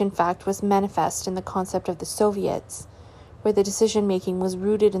idea which in fact was manifest in the concept of the Soviets, where the decision-making was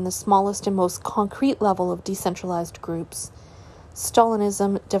rooted in the smallest and most concrete level of decentralized groups,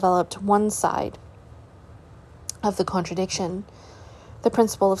 Stalinism developed one side of the contradiction, the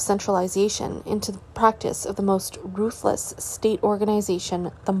principle of centralization into the practice of the most ruthless state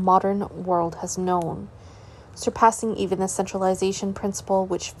organization the modern world has known, surpassing even the centralization principle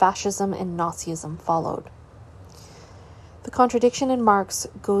which fascism and Nazism followed. The contradiction in Marx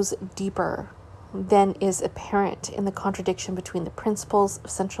goes deeper than is apparent in the contradiction between the principles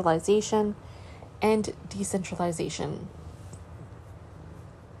of centralization and decentralization.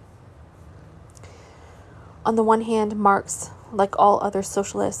 On the one hand, Marx, like all other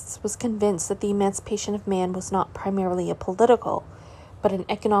socialists, was convinced that the emancipation of man was not primarily a political, but an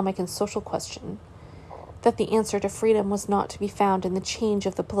economic and social question, that the answer to freedom was not to be found in the change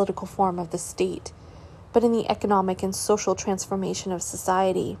of the political form of the state, but in the economic and social transformation of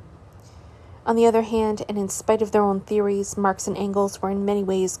society. On the other hand, and in spite of their own theories, Marx and Engels were in many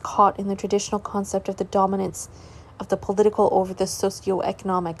ways caught in the traditional concept of the dominance of the political over the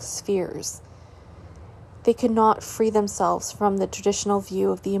socio-economic spheres. They could not free themselves from the traditional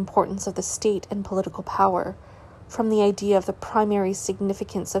view of the importance of the state and political power, from the idea of the primary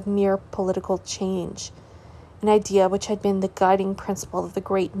significance of mere political change, an idea which had been the guiding principle of the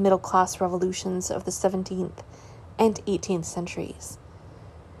great middle-class revolutions of the 17th and 18th centuries.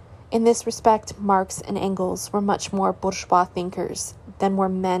 In this respect, Marx and Engels were much more bourgeois thinkers than were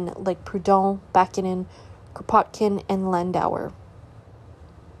men like Proudhon, Bakunin, Kropotkin, and Landauer.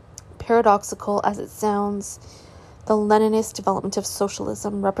 Paradoxical as it sounds, the Leninist development of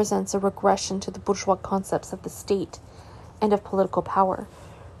socialism represents a regression to the bourgeois concepts of the state and of political power,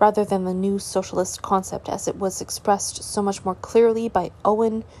 rather than the new socialist concept as it was expressed so much more clearly by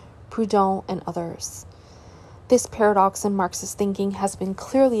Owen, Proudhon, and others. This paradox in Marxist thinking has been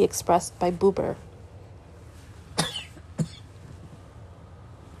clearly expressed by Buber.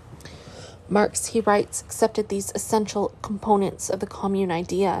 Marx, he writes, accepted these essential components of the commune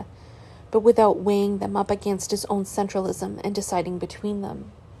idea, but without weighing them up against his own centralism and deciding between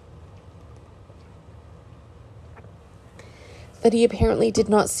them. That he apparently did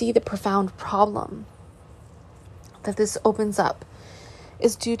not see the profound problem that this opens up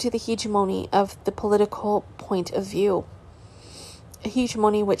is due to the hegemony of the political point of view, a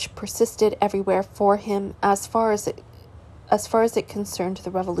hegemony which persisted everywhere for him as far as it concerned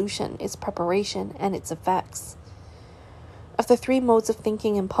the revolution, its preparation, and its effects. Of the three modes of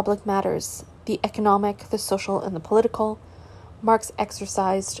thinking in public matters, the economic, the social, and the political, Marx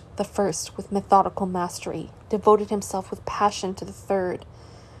exercised the first with methodical mastery, devoted himself with passion to the third,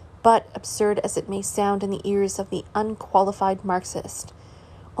 but, absurd as it may sound in the ears of the unqualified Marxist,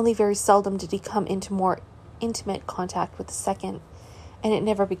 only very seldom did he come into more intimate contact with the second, and it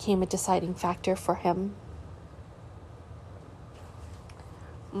never became a deciding factor for him.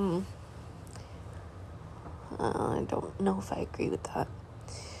 I don't know if I agree with that.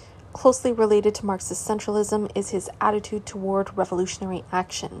 Closely related to Marxist centralism is his attitude toward revolutionary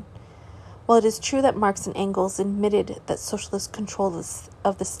action. While it is true that Marx and Engels admitted that socialist control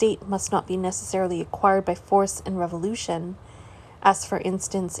of the state must not be necessarily acquired by force and revolution, as for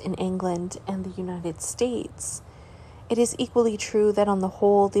instance in England and the United States, it is equally true that on the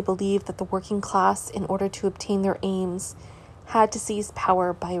whole they believed that the working class, in order to obtain their aims, had to seize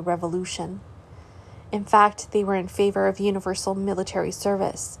power by revolution. In fact, they were in favor of universal military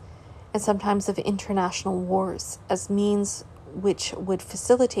service, and sometimes of international wars, as means which would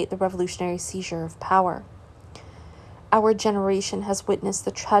facilitate the revolutionary seizure of power. Our generation has witnessed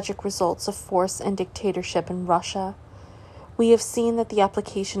the tragic results of force and dictatorship in Russia. We have seen that the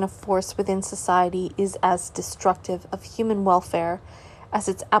application of force within society is as destructive of human welfare as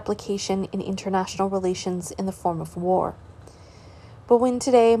its application in international relations in the form of war. But when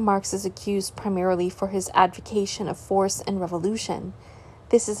today Marx is accused primarily for his advocation of force and revolution,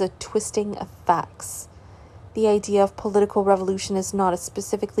 this is a twisting of facts. The idea of political revolution is not a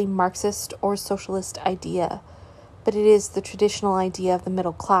specifically Marxist or socialist idea, but it is the traditional idea of the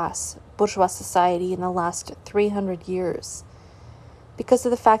middle class, bourgeois society in the last 300 years. Because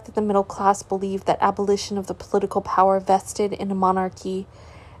of the fact that the middle class believed that abolition of the political power vested in a monarchy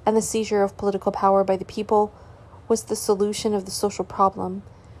and the seizure of political power by the people was the solution of the social problem,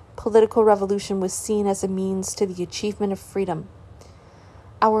 political revolution was seen as a means to the achievement of freedom.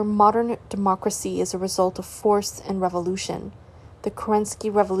 Our modern democracy is a result of force and revolution. The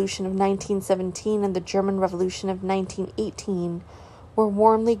Kerensky Revolution of 1917 and the German Revolution of 1918 were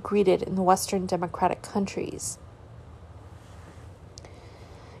warmly greeted in the Western democratic countries.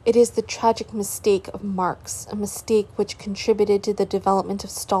 It is the tragic mistake of Marx, a mistake which contributed to the development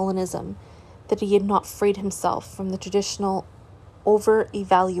of Stalinism, that he had not freed himself from the traditional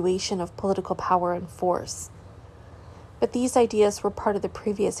over-evaluation of political power and force. But these ideas were part of the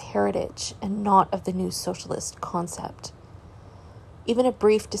previous heritage and not of the new socialist concept. Even a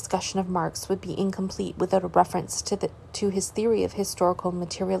brief discussion of Marx would be incomplete without a reference to his theory of historical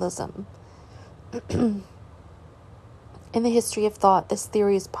materialism. In the history of thought, this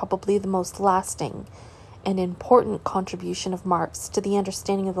theory is probably the most lasting and important contribution of Marx to the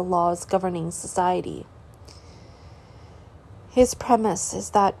understanding of the laws governing society. His premise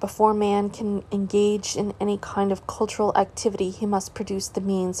is that before man can engage in any kind of cultural activity, he must produce the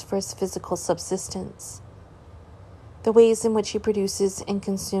means for his physical subsistence. The ways in which he produces and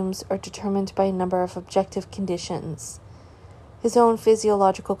consumes are determined by a number of objective conditions. His own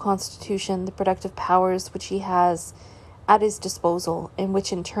physiological constitution, the productive powers which he has at his disposal, and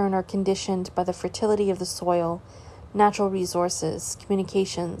which in turn are conditioned by the fertility of the soil, natural resources,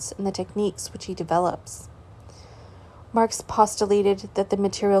 communications, and the techniques which he develops. Marx postulated that the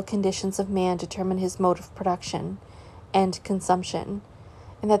material conditions of man determine his mode of production and consumption,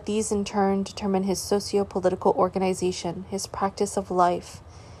 and that these in turn determine his socio-political organization, his practice of life,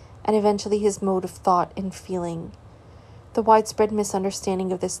 and eventually his mode of thought and feeling. The widespread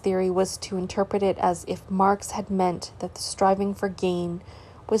misunderstanding of this theory was to interpret it as if Marx had meant that the striving for gain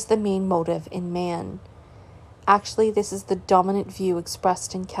was the main motive in man. Actually, this is the dominant view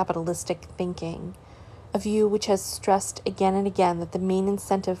expressed in capitalistic thinking, a view which has stressed again and again that the main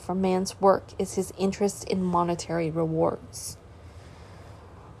incentive for man's work is his interest in monetary rewards.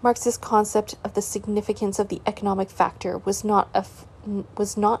 Marx's concept of the significance of the economic factor was not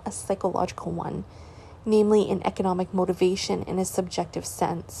a psychological one, namely an economic motivation in a subjective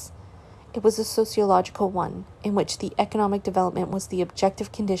sense. It was a sociological one, in which the economic development was the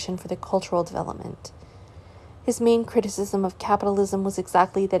objective condition for the cultural development. His main criticism of capitalism was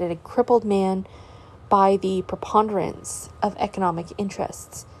exactly that it had crippled man by the preponderance of economic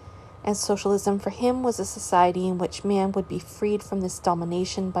interests, and socialism for him was a society in which man would be freed from this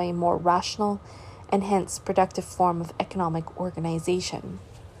domination by a more rational and hence productive form of economic organization.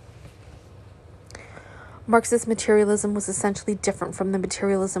 Marx's materialism was essentially different from the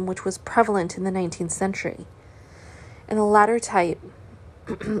materialism which was prevalent in the 19th century. In the latter type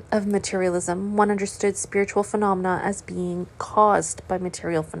of materialism, one understood spiritual phenomena as being caused by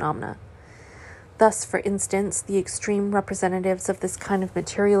material phenomena. Thus, for instance, the extreme representatives of this kind of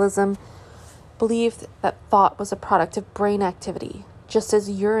materialism believed that thought was a product of brain activity, just as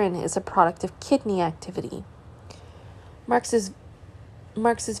urine is a product of kidney activity. Marx's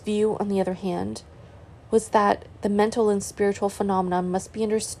view, on the other hand, was that the mental and spiritual phenomena must be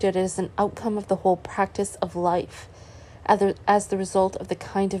understood as an outcome of the whole practice of life, as the result of the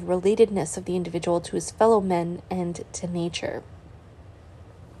kind of relatedness of the individual to his fellow men and to nature.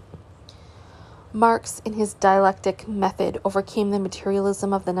 Marx, in his dialectic method, overcame the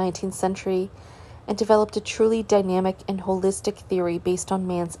materialism of the 19th century and developed a truly dynamic and holistic theory based on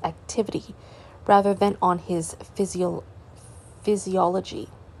man's activity rather than on his physiology.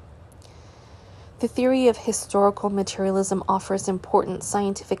 The theory of historical materialism offers important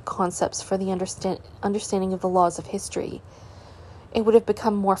scientific concepts for the understanding of the laws of history. It would have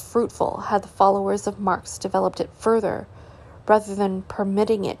become more fruitful had the followers of Marx developed it further, rather than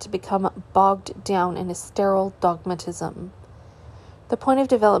permitting it to become bogged down in a sterile dogmatism. The point of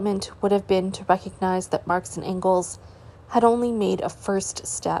development would have been to recognize that Marx and Engels had only made a first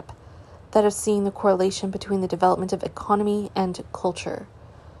step, that of seeing the correlation between the development of economy and culture.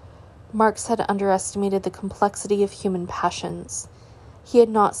 Marx had underestimated the complexity of human passions. He had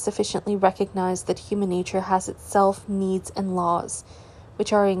not sufficiently recognized that human nature has itself needs and laws,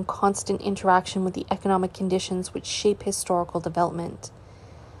 which are in constant interaction with the economic conditions which shape historical development.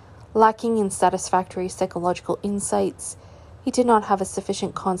 Lacking in satisfactory psychological insights, he did not have a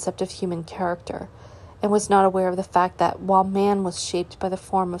sufficient concept of human character, and was not aware of the fact that while man was shaped by the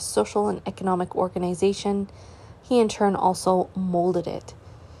form of social and economic organization, he in turn also molded it.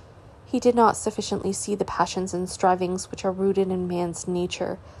 He did not sufficiently see the passions and strivings which are rooted in man's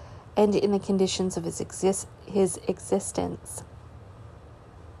nature and in the conditions of his existence,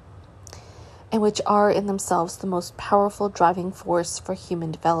 and which are in themselves the most powerful driving force for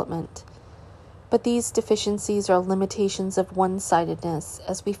human development. But these deficiencies are limitations of one-sidedness,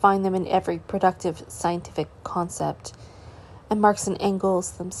 as we find them in every productive scientific concept, and Marx and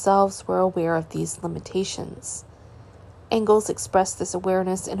Engels themselves were aware of these limitations. Engels expressed this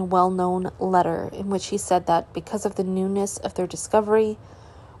awareness in a well-known letter in which he said that because of the newness of their discovery,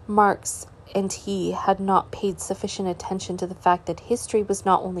 Marx and he had not paid sufficient attention to the fact that history was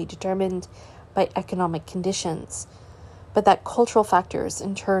not only determined by economic conditions, but that cultural factors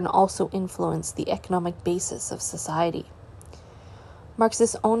in turn also influence the economic basis of society.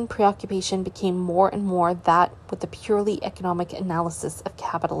 Marx's own preoccupation became more and more that with the purely economic analysis of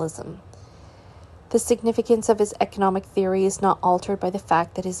capitalism. The significance of his economic theory is not altered by the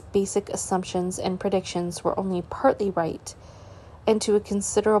fact that his basic assumptions and predictions were only partly right, and to a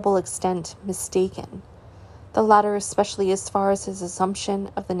considerable extent mistaken, the latter especially as far as his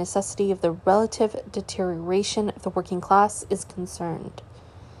assumption of the necessity of the relative deterioration of the working class is concerned.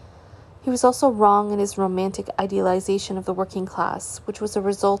 He was also wrong in his romantic idealization of the working class, which was a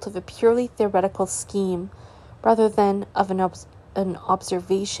result of a purely theoretical scheme rather than of an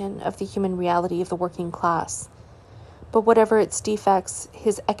observation of the human reality of the working class. But whatever its defects,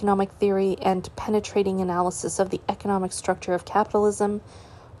 his economic theory and penetrating analysis of the economic structure of capitalism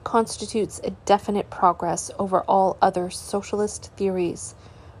constitutes a definite progress over all other socialist theories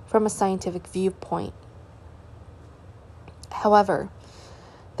from a scientific viewpoint. However,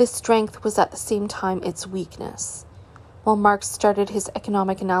 this strength was at the same time its weakness. While Marx started his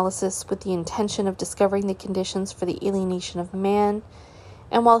economic analysis with the intention of discovering the conditions for the alienation of man,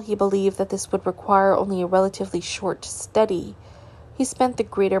 and while he believed that this would require only a relatively short study, he spent the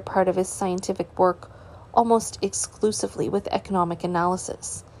greater part of his scientific work almost exclusively with economic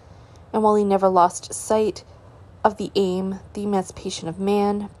analysis. And while he never lost sight of the aim, the emancipation of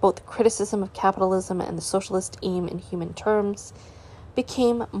man, both the criticism of capitalism and the socialist aim in human terms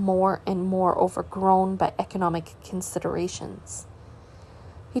became more and more overgrown by economic considerations.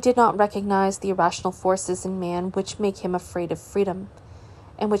 He did not recognize the irrational forces in man which make him afraid of freedom,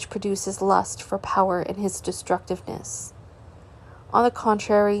 and which produce his lust for power and his destructiveness. On the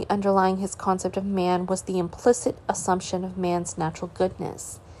contrary, underlying his concept of man was the implicit assumption of man's natural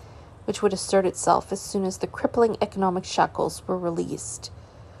goodness, which would assert itself as soon as the crippling economic shackles were released.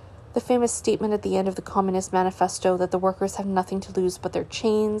 The famous statement at the end of the Communist Manifesto that the workers have nothing to lose but their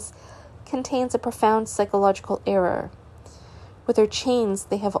chains contains a profound psychological error. With their chains,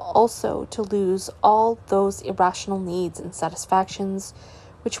 they have also to lose all those irrational needs and satisfactions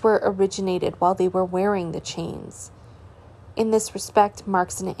which were originated while they were wearing the chains. In this respect,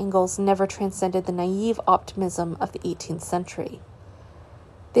 Marx and Engels never transcended the naive optimism of the 18th century.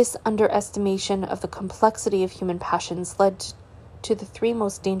 This underestimation of the complexity of human passions led to the three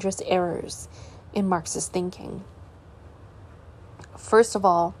most dangerous errors in Marx's thinking. First of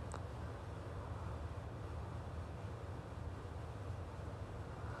all,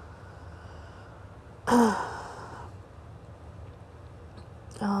 I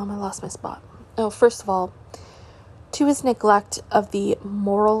lost my spot. First of all, to his neglect of the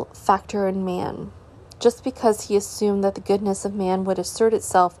moral factor in man. Just because he assumed that the goodness of man would assert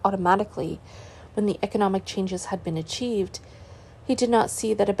itself automatically when the economic changes had been achieved, he did not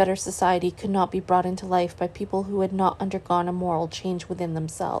see that a better society could not be brought into life by people who had not undergone a moral change within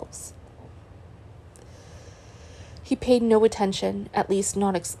themselves. He paid no attention, at least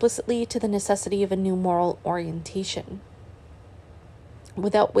not explicitly, to the necessity of a new moral orientation,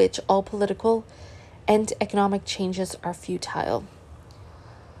 without which all political and economic changes are futile.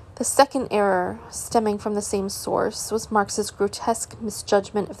 The second error, stemming from the same source, was Marx's grotesque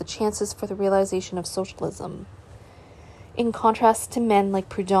misjudgment of the chances for the realization of socialism. In contrast to men like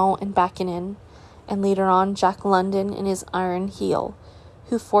Proudhon and Bakunin, and later on Jack London in his Iron Heel,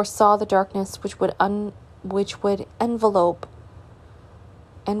 who foresaw the darkness which would envelope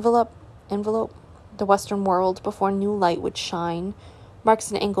the Western world before new light would shine,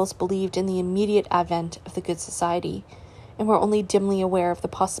 Marx and Engels believed in the immediate advent of the good society, and were only dimly aware of the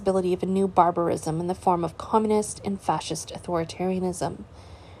possibility of a new barbarism in the form of communist and fascist authoritarianism,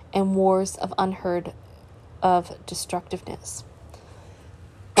 and wars of unheard of destructiveness.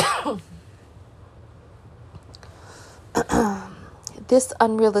 This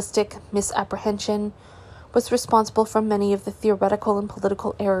unrealistic misapprehension was responsible for many of the theoretical and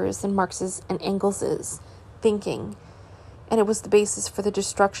political errors in Marx's and Engels's thinking, and it was the basis for the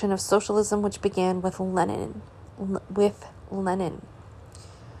destruction of socialism which began with Lenin.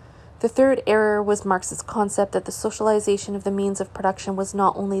 The third error was Marx's concept that the socialization of the means of production was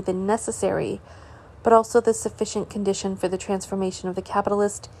not only the necessary, but also the sufficient condition for the transformation of the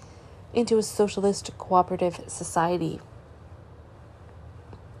capitalist into a socialist cooperative society.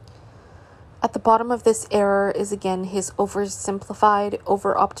 At the bottom of this error is again his oversimplified,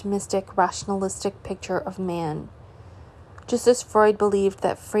 over-optimistic, rationalistic picture of man. Just as Freud believed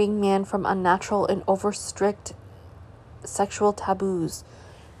that freeing man from unnatural and over-strict sexual taboos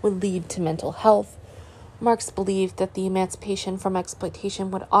would lead to mental health, Marx believed that the emancipation from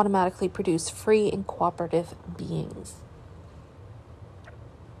exploitation would automatically produce free and cooperative beings.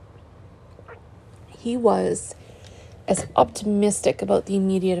 He was as optimistic about the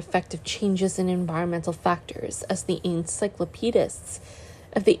immediate effect of changes in environmental factors as the encyclopedists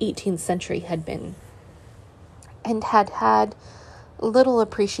of the 18th century had been, and had little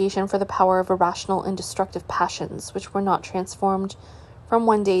appreciation for the power of irrational and destructive passions, which were not transformed from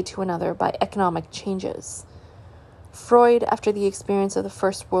one day to another by economic changes. Freud, after the experience of the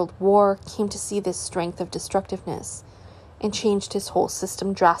First World War, came to see this strength of destructiveness and changed his whole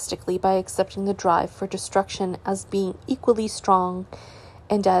system drastically by accepting the drive for destruction as being equally strong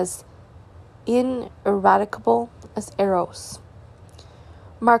and as ineradicable as Eros.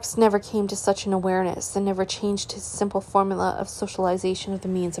 Marx never came to such an awareness and never changed his simple formula of socialization of the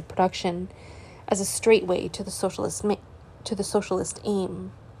means of production as a straight way to the socialist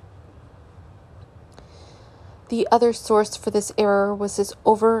aim. The other source for this error was his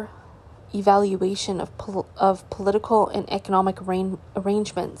over-evaluation of political and economic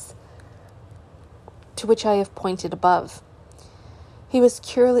arrangements, to which I have pointed above. He was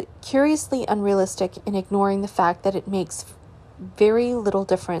curiously unrealistic in ignoring the fact that it makes very little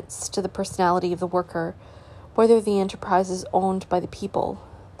difference to the personality of the worker whether the enterprise is owned by the people,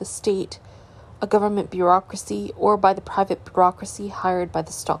 the state, a government bureaucracy, or by the private bureaucracy hired by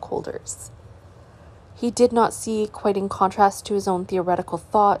the stockholders. He did not see, quite in contrast to his own theoretical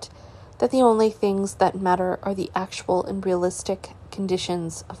thought, that the only things that matter are the actual and realistic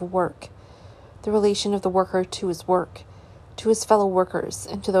conditions of work, the relation of the worker to his work, to his fellow workers,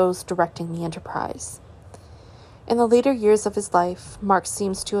 and to those directing the enterprise. In the later years of his life, Marx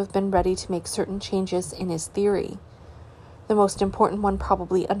seems to have been ready to make certain changes in his theory, the most important one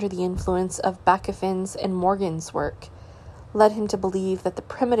probably under the influence of Bakoufin's and Morgan's work, led him to believe that the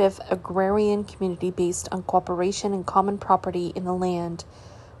primitive agrarian community based on cooperation and common property in the land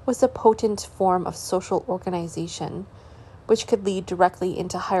was a potent form of social organization, which could lead directly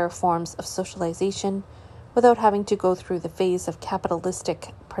into higher forms of socialization without having to go through the phase of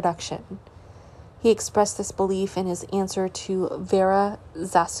capitalistic production. He expressed this belief in his answer to Vera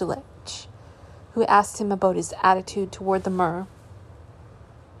Zasulich, who asked him about his attitude toward the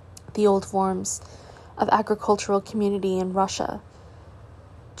old forms of agricultural community in Russia.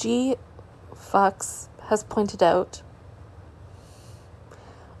 G. Fuchs has pointed out,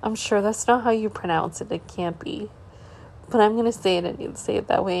 I'm sure that's not how you pronounce it, it can't be, but I'm going to say it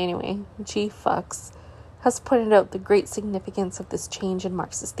that way anyway. G. Fuchs has pointed out the great significance of this change in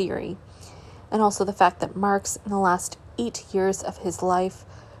Marx's theory, and also the fact that Marx, in the last 8 years of his life,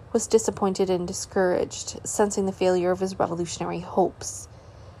 was disappointed and discouraged, sensing the failure of his revolutionary hopes.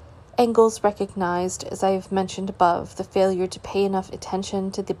 Engels recognized, as I have mentioned above, the failure to pay enough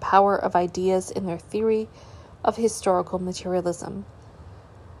attention to the power of ideas in their theory of historical materialism.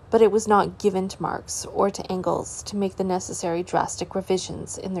 But it was not given to Marx or to Engels to make the necessary drastic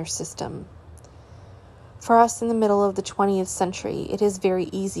revisions in their system. For us in the middle of the 20th century, it is very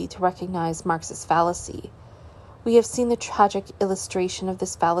easy to recognize Marx's fallacy. We have seen the tragic illustration of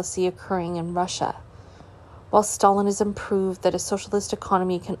this fallacy occurring in Russia. While Stalinism proved that a socialist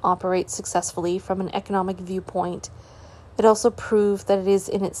economy can operate successfully from an economic viewpoint, it also proved that it is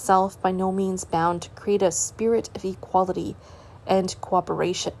in itself by no means bound to create a spirit of equality and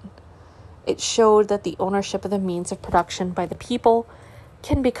cooperation. It showed that the ownership of the means of production by the people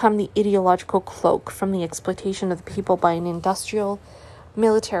can become the ideological cloak from the exploitation of the people by an industrial,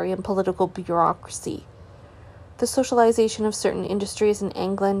 military, and political bureaucracy. The socialization of certain industries in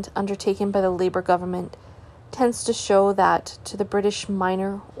England, undertaken by the Labour government, tends to show that, to the British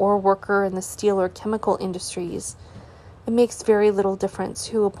miner or worker in the steel or chemical industries, it makes very little difference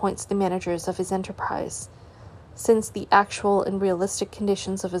who appoints the managers of his enterprise, since the actual and realistic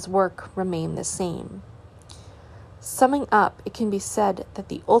conditions of his work remain the same. Summing up, it can be said that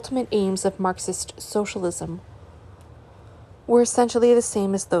the ultimate aims of Marxist socialism were essentially the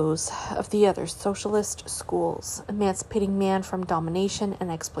same as those of the other socialist schools, emancipating man from domination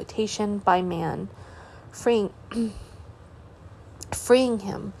and exploitation by man, freeing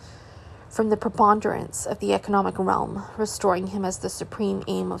him from the preponderance of the economic realm, restoring him as the supreme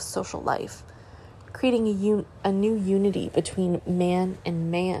aim of social life, creating a new unity between man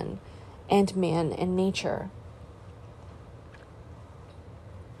and nature.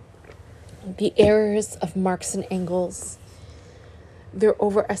 The errors of Marx and Engels, their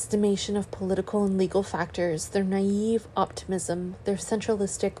overestimation of political and legal factors, their naive optimism, their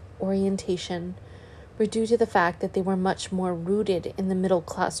centralistic orientation, were due to the fact that they were much more rooted in the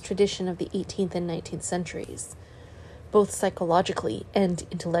middle-class tradition of the 18th and 19th centuries, both psychologically and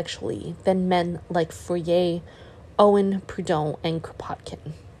intellectually, than men like Fourier, Owen, Proudhon, and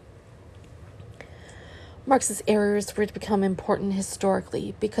Kropotkin. Marx's errors were to become important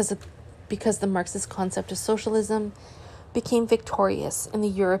historically because the Marxist concept of socialism became victorious in the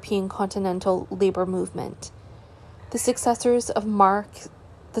European continental labor movement. The successors of Marx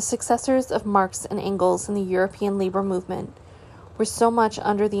and Engels in the European labor movement were so much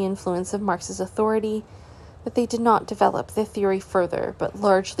under the influence of Marx's authority that they did not develop the theory further, but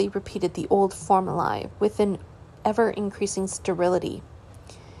largely repeated the old formulae with an ever-increasing sterility.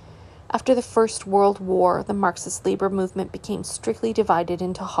 After the First World War, the Marxist labor movement became strictly divided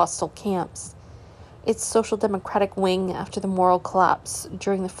into hostile camps. Its social democratic wing, after the moral collapse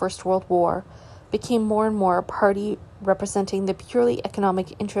during the First World War, became more and more a party representing the purely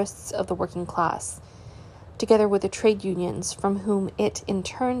economic interests of the working class, together with the trade unions from whom it in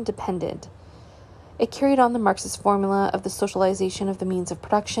turn depended. It carried on the Marxist formula of the socialization of the means of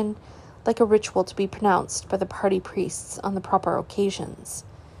production, like a ritual to be pronounced by the party priests on the proper occasions.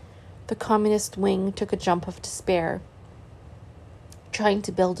 The communist wing took a jump of despair, trying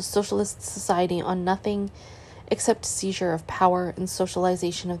to build a socialist society on nothing except seizure of power and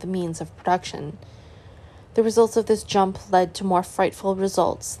socialization of the means of production. The results of this jump led to more frightful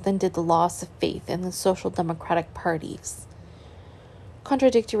results than did the loss of faith in the social democratic parties.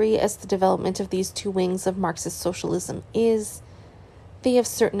 Contradictory as the development of these two wings of Marxist socialism is, they have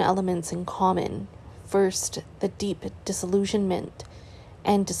certain elements in common. First, the deep disillusionment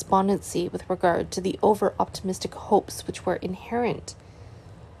and despondency with regard to the over-optimistic hopes which were inherent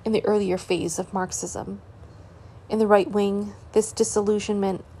in the earlier phase of Marxism. In the right wing, this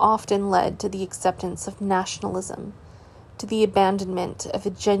disillusionment often led to the acceptance of nationalism, to the abandonment of a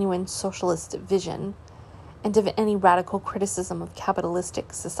genuine socialist vision, and of any radical criticism of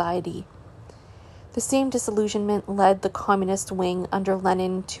capitalistic society. The same disillusionment led the communist wing under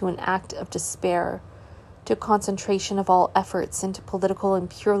Lenin to an act of despair, to concentration of all efforts into political and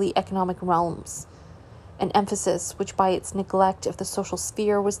purely economic realms, an emphasis which by its neglect of the social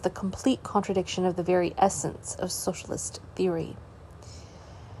sphere was the complete contradiction of the very essence of socialist theory.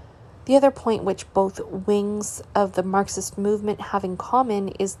 The other point which both wings of the Marxist movement have in common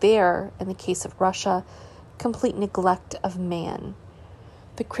is their, in the case of Russia, complete neglect of man.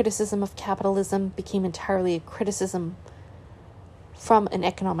 The criticism of capitalism became entirely a criticism from an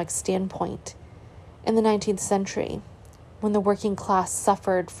economic standpoint. In the 19th century, when the working class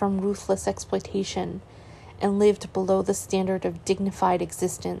suffered from ruthless exploitation and lived below the standard of dignified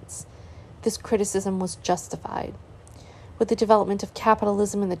existence, this criticism was justified. With the development of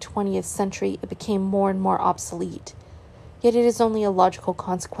capitalism in the 20th century, it became more and more obsolete. Yet it is only a logical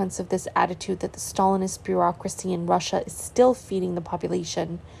consequence of this attitude that the Stalinist bureaucracy in Russia is still feeding the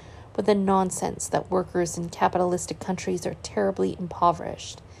population with the nonsense that workers in capitalistic countries are terribly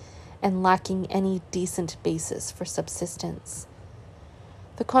impoverished and lacking any decent basis for subsistence.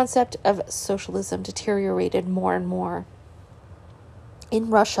 The concept of socialism deteriorated more and more. In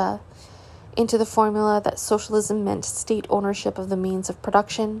Russia, into the formula that socialism meant state ownership of the means of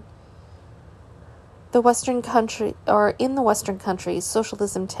production. In the Western countries,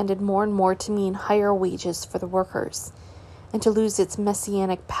 socialism tended more and more to mean higher wages for the workers, and to lose its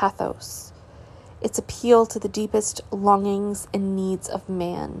messianic pathos, its appeal to the deepest longings and needs of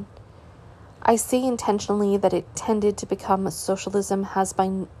man. I say intentionally that it tended to become a socialism has by...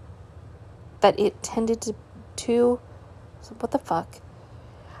 that it tended to... What the fuck?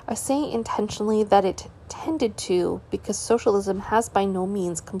 I say intentionally that it tended to because socialism has by no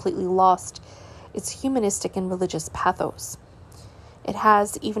means completely lost its humanistic and religious pathos. It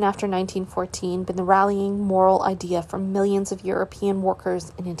has, even after 1914, been the rallying moral idea for millions of European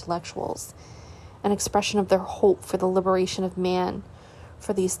workers and intellectuals, an expression of their hope for the liberation of man,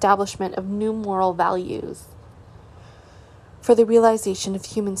 for the establishment of new moral values, for the realization of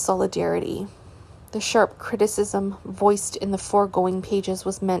human solidarity. The sharp criticism voiced in the foregoing pages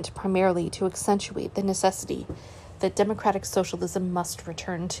was meant primarily to accentuate the necessity that democratic socialism must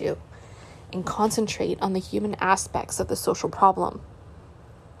return to, and concentrate on the human aspects of the social problem,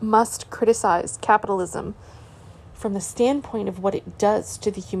 must criticize capitalism from the standpoint of what it does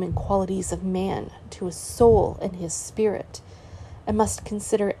to the human qualities of man, to his soul and his spirit, and must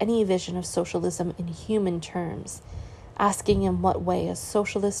consider any vision of socialism in human terms, asking in what way a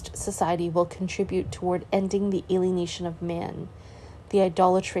socialist society will contribute toward ending the alienation of man, the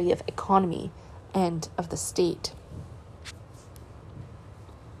idolatry of economy, and of the state.